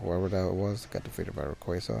 Whoever that was got defeated by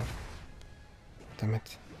Rayquaza. Damn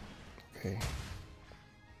it. Okay.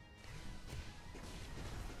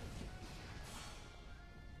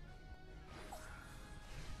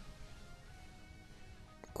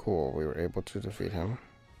 Cool, we were able to defeat him.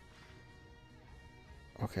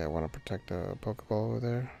 Okay, I want to protect the Pokeball over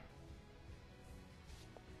there.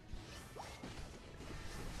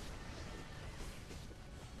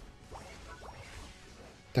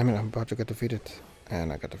 Damn it, I'm about to get defeated.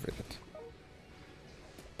 And I got defeated.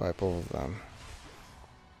 By both of them.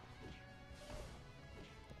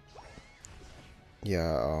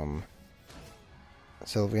 Yeah,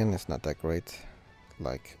 Sylveon is not that great.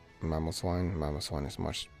 Like Mamoswine. Mamoswine is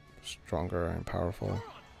much stronger and powerful. You're on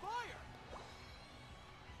fire.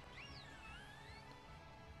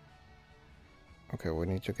 Okay, we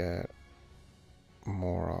need to get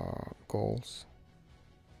more goals.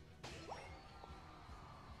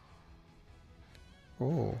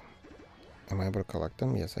 Oh, am I able to collect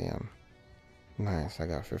them? Yes, I am. Nice, I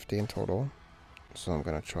got 50 in total. So I'm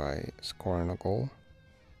gonna try scoring a goal.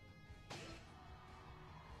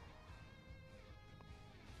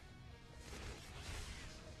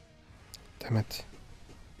 Damn it.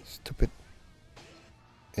 Stupid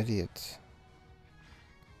idiots.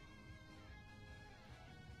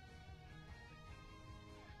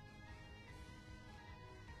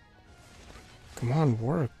 Come on,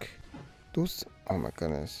 work. Those. Oh my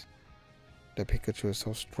goodness. The Pikachu is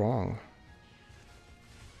so strong.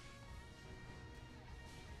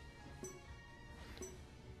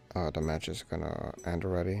 The match is gonna end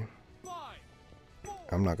already. 5, 4,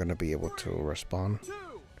 I'm not gonna be able to respawn. 2,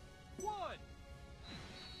 1.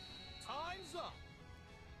 Time's up.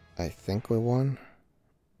 I think we won.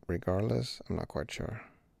 Regardless, I'm not quite sure.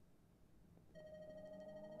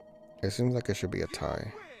 It seems like it should be a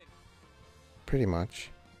tie. Win. Pretty much.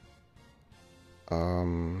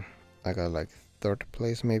 I got like third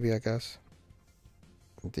place maybe, I guess.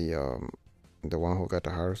 The one who got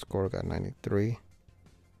the higher score got 93.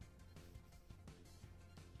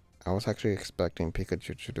 I was actually expecting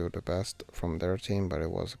Pikachu to do the best from their team, but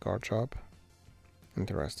it was Garchomp.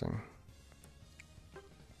 Interesting.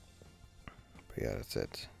 But yeah, that's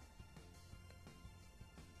it.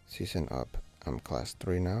 Season up. I'm class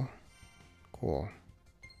 3 now. Cool.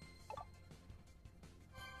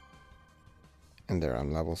 And there,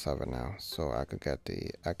 I'm level 7 now, so I could get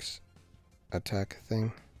the X attack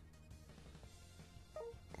thing,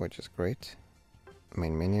 which is great.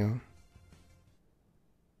 Main menu.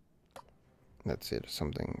 Let's see, there's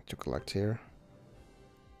something to collect here.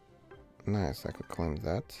 Nice, I could claim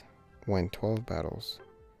that. Win 12 battles.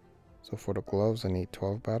 So for the gloves, I need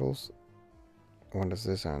 12 battles. When does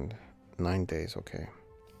this end? 9 days, okay.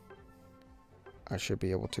 I should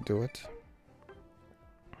be able to do it.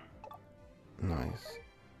 Nice.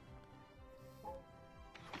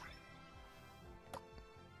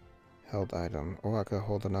 Held item. Oh, I could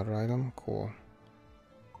hold another item? Cool.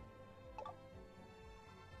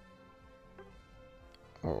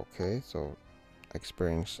 Okay, so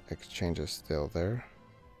experience exchange is still there.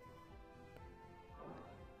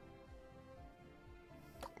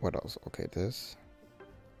 What else? Okay, this.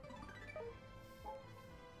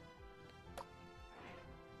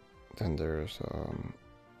 Then there's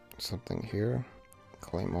something here.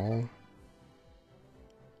 claim all.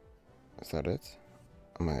 Is that it?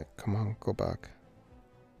 Come on, go back.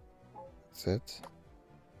 That's it.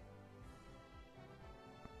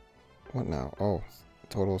 What now? Oh,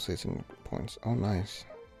 total season points. Oh, nice.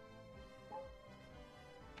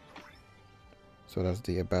 So that's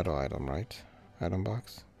the battle item, right? Item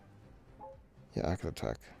box? Yeah, act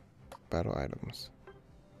attack. Battle items.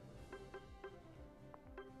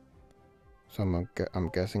 So I'm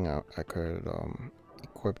guessing I could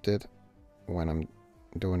equip it when I'm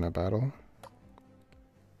doing a battle.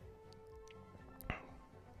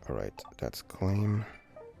 Alright, that's claim.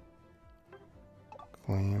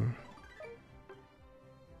 Claim.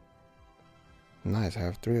 Nice, I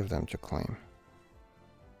have 3 of them to claim.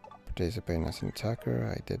 Participate as an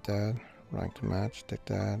attacker, I did that. Ranked match, did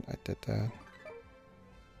that, I did that.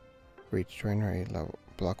 Reach trainer, 8 level.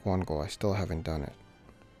 Block 1 goal, I still haven't done it.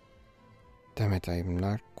 Damn it, I'm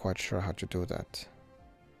not quite sure how to do that.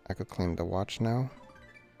 I could claim the watch now.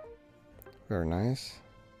 Very nice.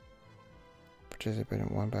 Participate in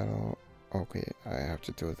 1 battle. Okay, I have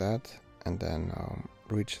to do that. And then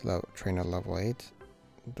reach trainer level 8.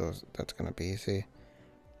 That's gonna be easy.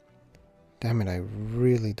 Damn it, I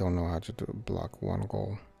really don't know how to do block 1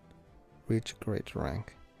 goal. Reach great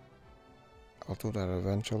rank. I'll do that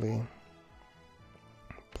eventually.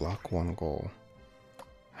 Block 1 goal.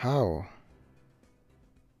 How?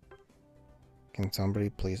 Can somebody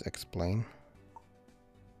please explain?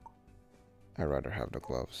 I'd rather have the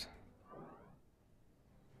gloves.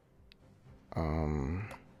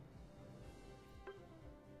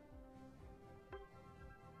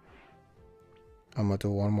 I'm gonna do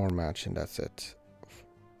 1 more match and that's it.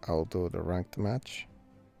 I'll do the ranked match.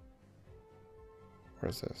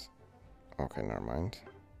 Where's this? Okay, never mind.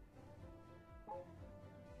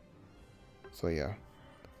 So yeah.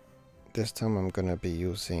 This time I'm gonna be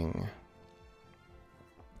using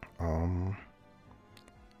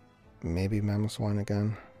maybe Mamoswine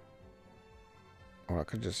again. Or I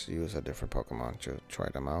could just use a different Pokemon to try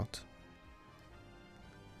them out.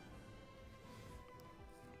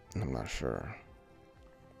 I'm not sure.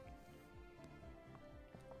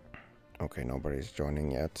 Okay, nobody's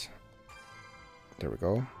joining yet. There we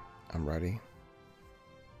go. I'm ready.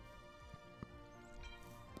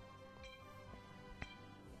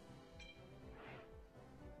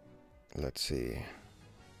 Let's see.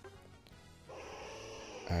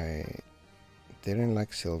 I didn't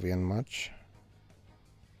like Sylveon much.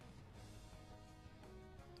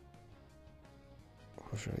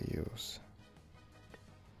 Who should I use?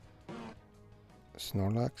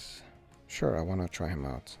 Snorlax? Sure, I want to try him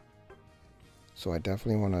out. So I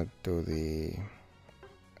definitely want to do the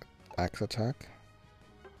axe attack.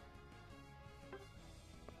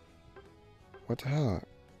 What the hell?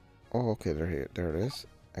 Oh, okay, there it is.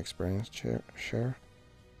 Experience share.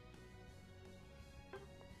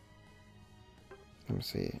 Let me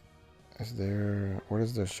see. Is there... What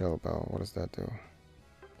is the shell bell? What does that do?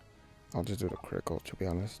 I'll just do the critical, to be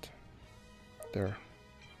honest. There.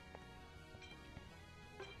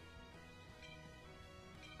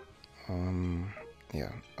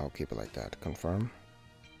 Yeah, I'll keep it like that. Confirm.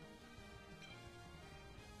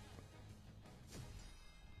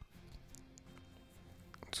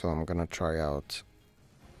 So I'm gonna try out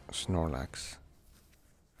Snorlax.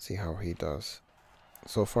 See how he does.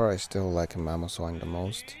 So far I still like Mamoswine the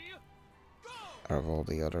most out of all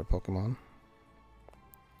the other Pokemon.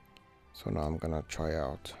 So now I'm gonna try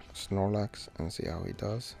out Snorlax and see how he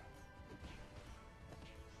does.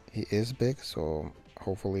 He is big, so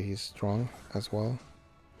hopefully he's strong as well.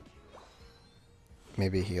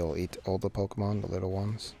 Maybe he'll eat all the Pokemon, the little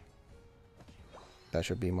ones. That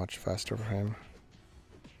should be much faster for him.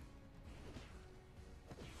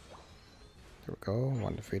 There we go,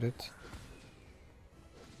 1 defeated.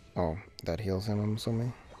 Oh, that heals him, I'm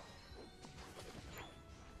assuming.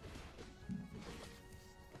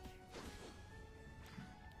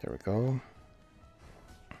 There we go.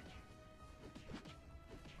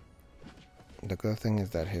 The good thing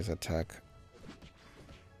is that his attack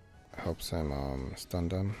helps him stun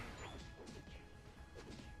them.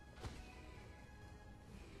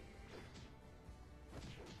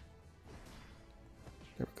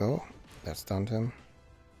 There we go. That stunned him.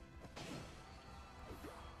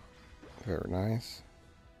 Very nice.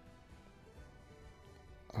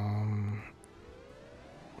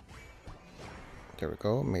 There we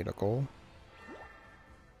go. Made a goal.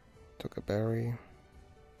 Took a berry.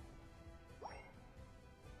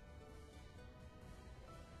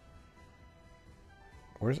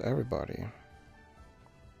 Where's everybody?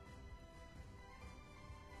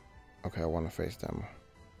 Okay, I want to face them.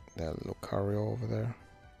 That Lucario over there.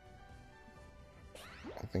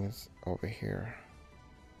 I think it's over here.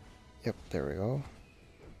 Yep, there we go.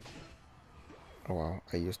 Oh wow,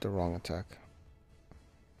 I used the wrong attack.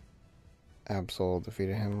 Absol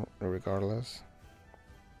defeated him regardless.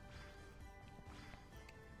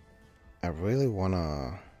 I really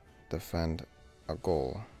wanna defend a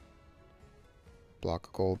goal. Block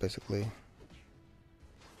a goal basically.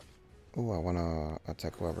 Ooh, I wanna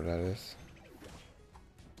attack whoever that is.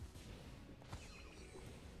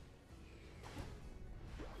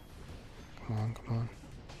 Come on, come on.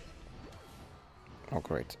 Oh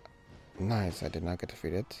great. Nice, I did not get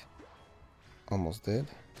defeated. Almost did.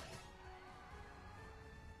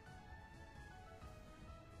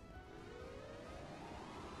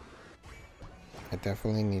 I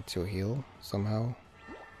definitely need to heal somehow.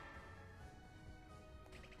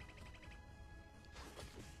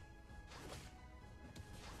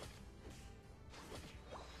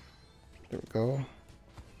 There we go.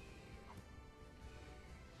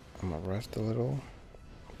 I'm gonna rest a little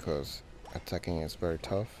because attacking is very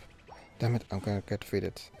tough. Damn it, I'm gonna get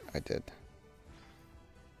defeated. I did.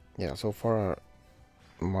 Yeah, so far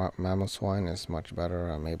Mamoswine is much better.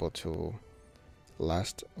 I'm able to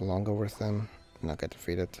last longer with them, not get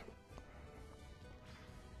defeated.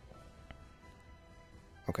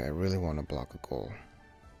 Okay, I really want to block a goal.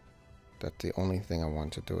 That's the only thing I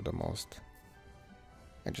want to do the most.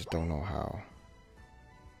 I just don't know how.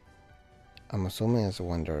 I'm assuming it's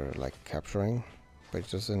when they're like capturing, but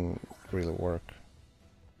it doesn't really work.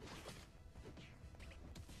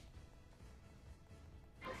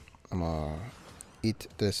 I'm gonna eat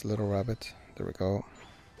this little rabbit. There we go.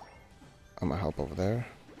 I'm gonna help over there.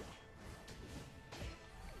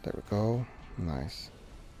 There we go. Nice.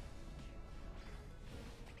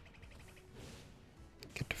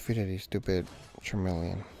 Get defeated, you stupid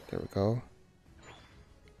Charmeleon. There we go.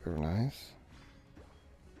 Very nice.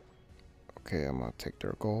 Okay, I'm gonna take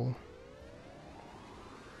their goal.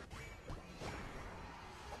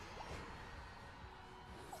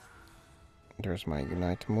 There's my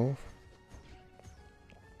Unite move.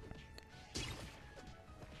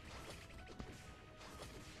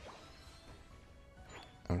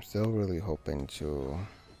 I'm still really hoping to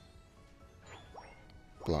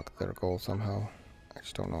block their goal somehow. I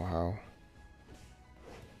just don't know how.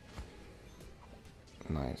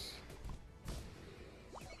 Nice.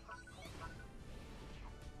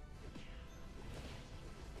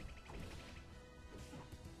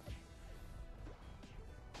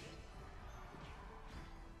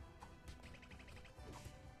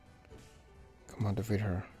 Come on, defeat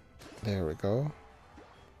her. There we go.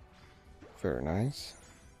 Very nice.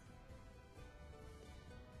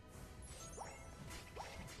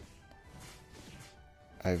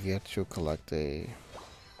 I've yet to collect a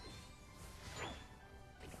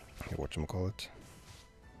whatchamacallit?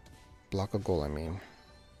 Block a goal, I mean.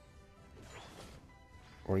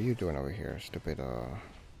 What are you doing over here, stupid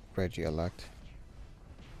Reggie elect?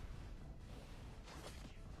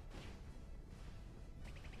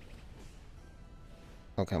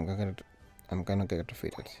 Okay, I'm gonna get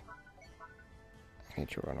defeated. I need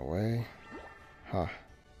to run away. Huh.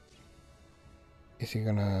 Is he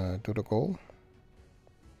gonna do the goal?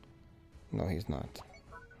 No, he's not.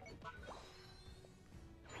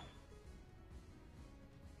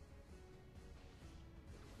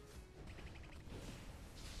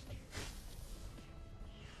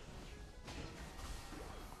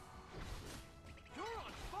 You're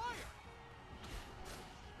on fire!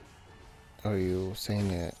 Are you saying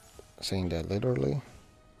that literally?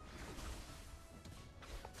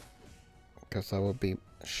 Because I would be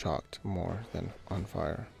shocked more than on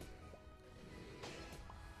fire.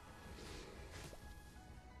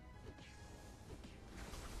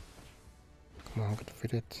 Come on, get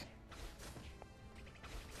defeated.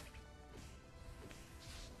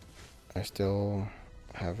 I still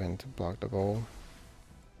haven't blocked the goal.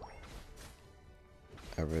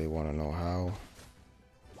 I really want to know how.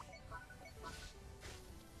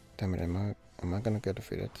 Damn it, am I gonna get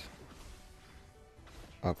defeated?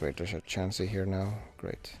 Oh great, there's a Chansey here now.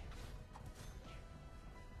 Great.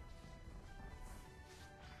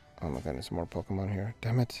 Oh my god, there's more Pokemon here.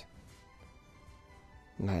 Damn it.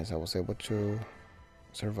 Nice, I was able to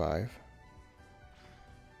survive.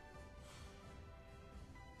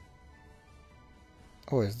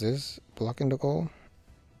 Oh, is this blocking the goal?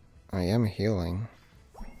 I am healing.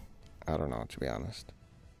 I don't know, to be honest.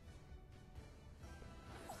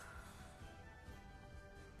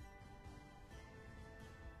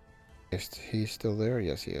 Is he still there?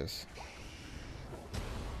 Yes, he is.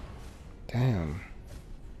 Damn.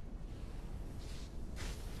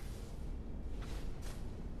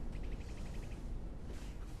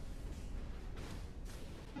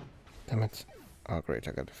 Damn it. Oh great,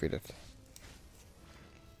 I got defeated.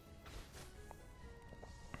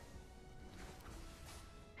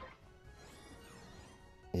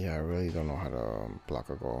 Yeah, I really don't know how to block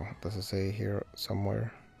a goal. Does it say here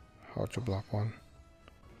somewhere how to block one?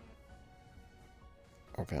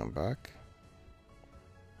 Okay, I'm back.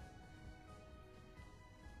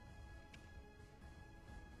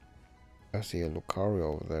 I see a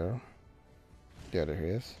Lucario over there. Yeah, there he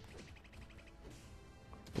is.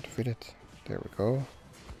 Get defeated. There we go.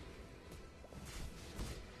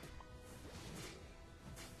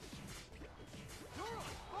 You're on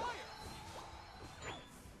fire!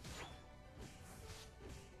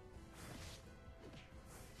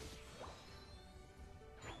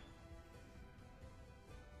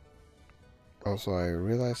 Also, I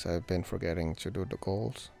realize I've been forgetting to do the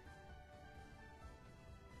goals.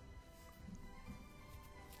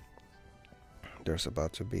 There's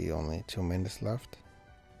about to be only 2 minutes left.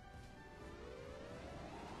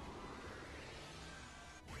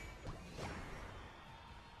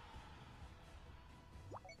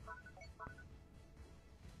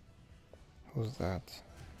 Who's that?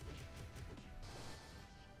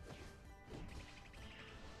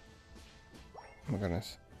 Oh my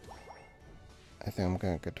goodness. I think I'm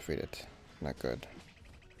gonna get defeated. Not good.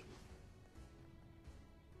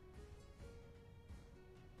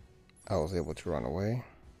 I was able to run away.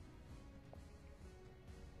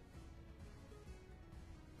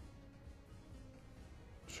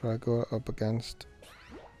 Should I go up against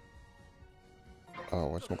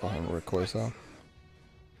whatchamacallit, Rayquaza?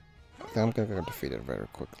 I think I'm gonna get defeated very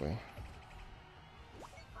quickly.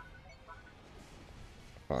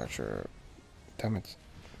 Oh, sure. Damn it.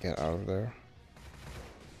 Get out of there.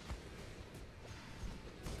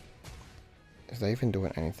 Is that even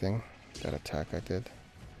doing anything? That attack I did?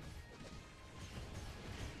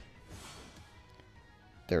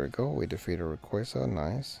 There we go. We defeated Rayquaza.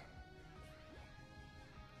 Nice.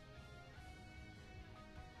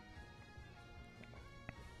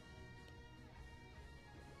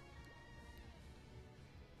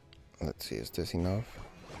 Let's see, is this enough?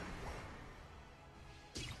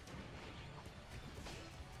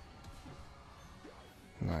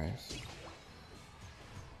 Nice.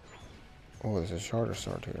 Oh, there's a shorter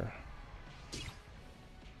sword here.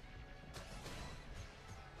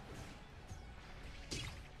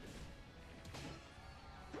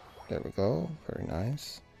 There we go. Very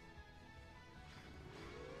nice.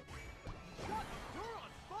 You're on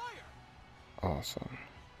fire! Awesome.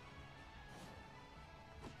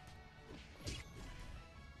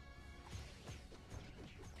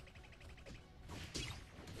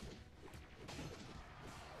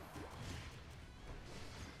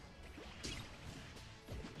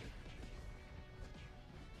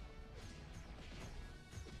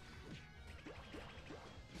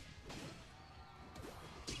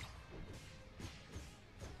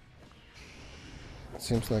 It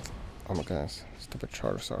seems like, oh my goodness, stupid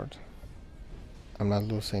Charizard. I'm not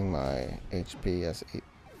losing my HP as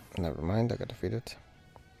never mind, I got defeated.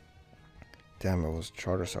 Damn, it was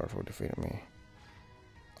Charizard who defeated me.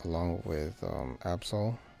 Along with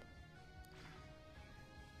Absol.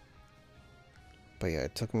 But yeah,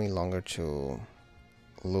 it took me longer to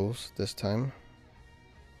lose this time.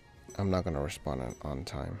 I'm not gonna respond on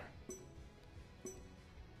time.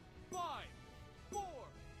 5, 4,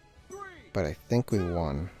 3, But I think we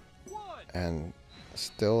won. 1. And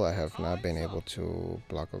still I have not been able to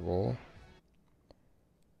block a goal.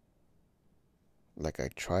 Like, I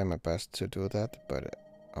try my best to do that, but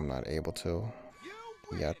I'm not able to You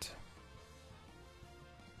win. yet.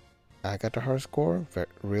 I got the hard score?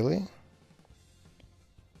 Really?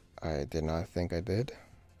 I did not think I did.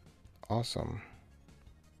 Awesome.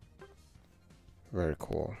 Very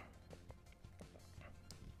cool.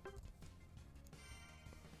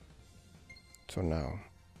 So now,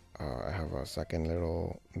 I have a second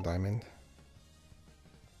little diamond.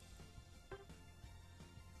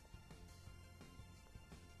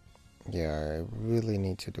 Yeah, I really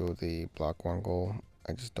need to do the block one goal.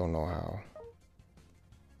 I just don't know how.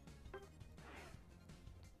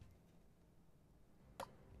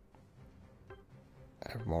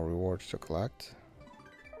 I have more rewards to collect.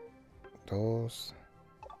 Those.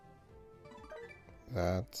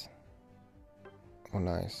 That. Oh,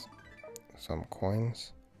 nice. Some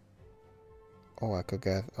coins. Oh, I could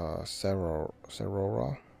get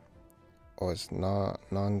Serora. Oh, it's not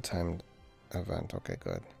non-timed event. Okay,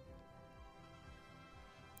 good.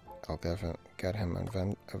 I'll get him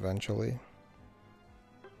eventually.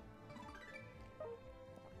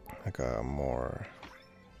 I got more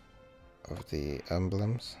of the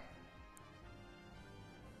emblems.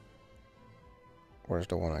 Where's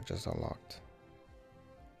the one I just unlocked?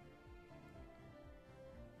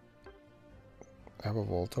 I have a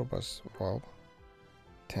Voltorb as well.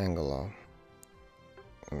 Tangela.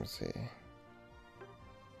 Let me see.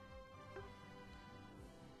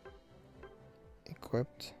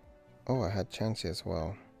 Equipped. Oh, I had Chansey as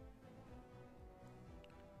well.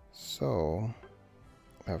 So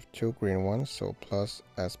I have 2 green ones, so plus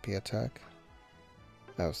SP attack.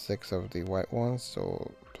 I have 6 of the white ones, so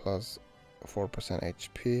plus 4%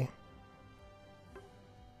 HP.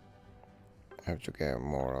 I have to get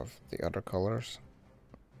more of the other colors.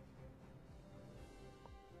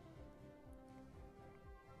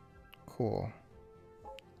 Cool.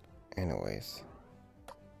 Anyways,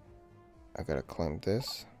 I gotta claim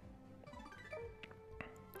this.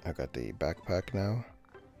 I got the backpack now,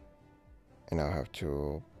 and I have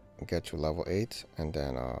to get to level 8 and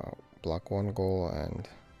then block 1 goal and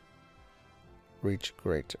reach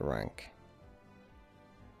great rank.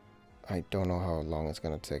 I don't know how long it's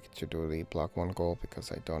gonna take to do the block 1 goal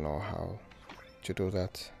because I don't know how to do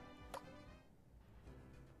that.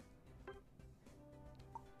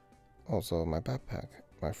 Also, my backpack,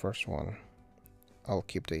 my first one. I'll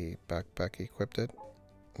keep the backpack equipped. It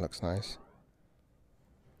looks nice.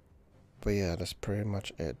 But yeah, that's pretty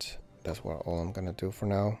much it. That's all I'm gonna do for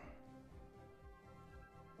now.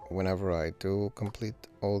 Whenever I do complete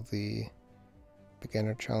all the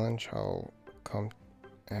beginner challenge, I'll come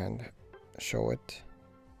and show it.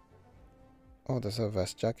 Oh, there's a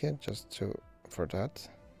vest jacket just for that.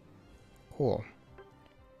 Cool.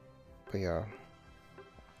 But yeah,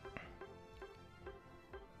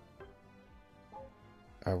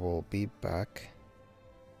 I will be back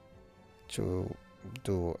to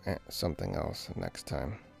do something else next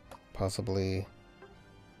time. Possibly,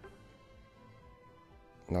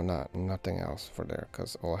 no, nothing else for there,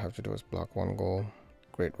 because all I have to do is block 1 goal,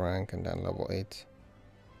 great rank, and then level 8.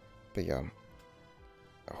 But yeah,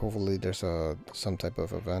 hopefully there's some type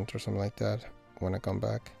of event or something like that when I come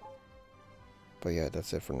back. But yeah,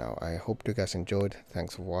 that's it for now. I hope you guys enjoyed.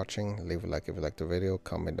 Thanks for watching. Leave a like if you liked the video.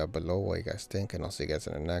 Comment down below what you guys think, and I'll see you guys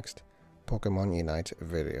in the next Pokemon Unite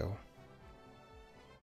video.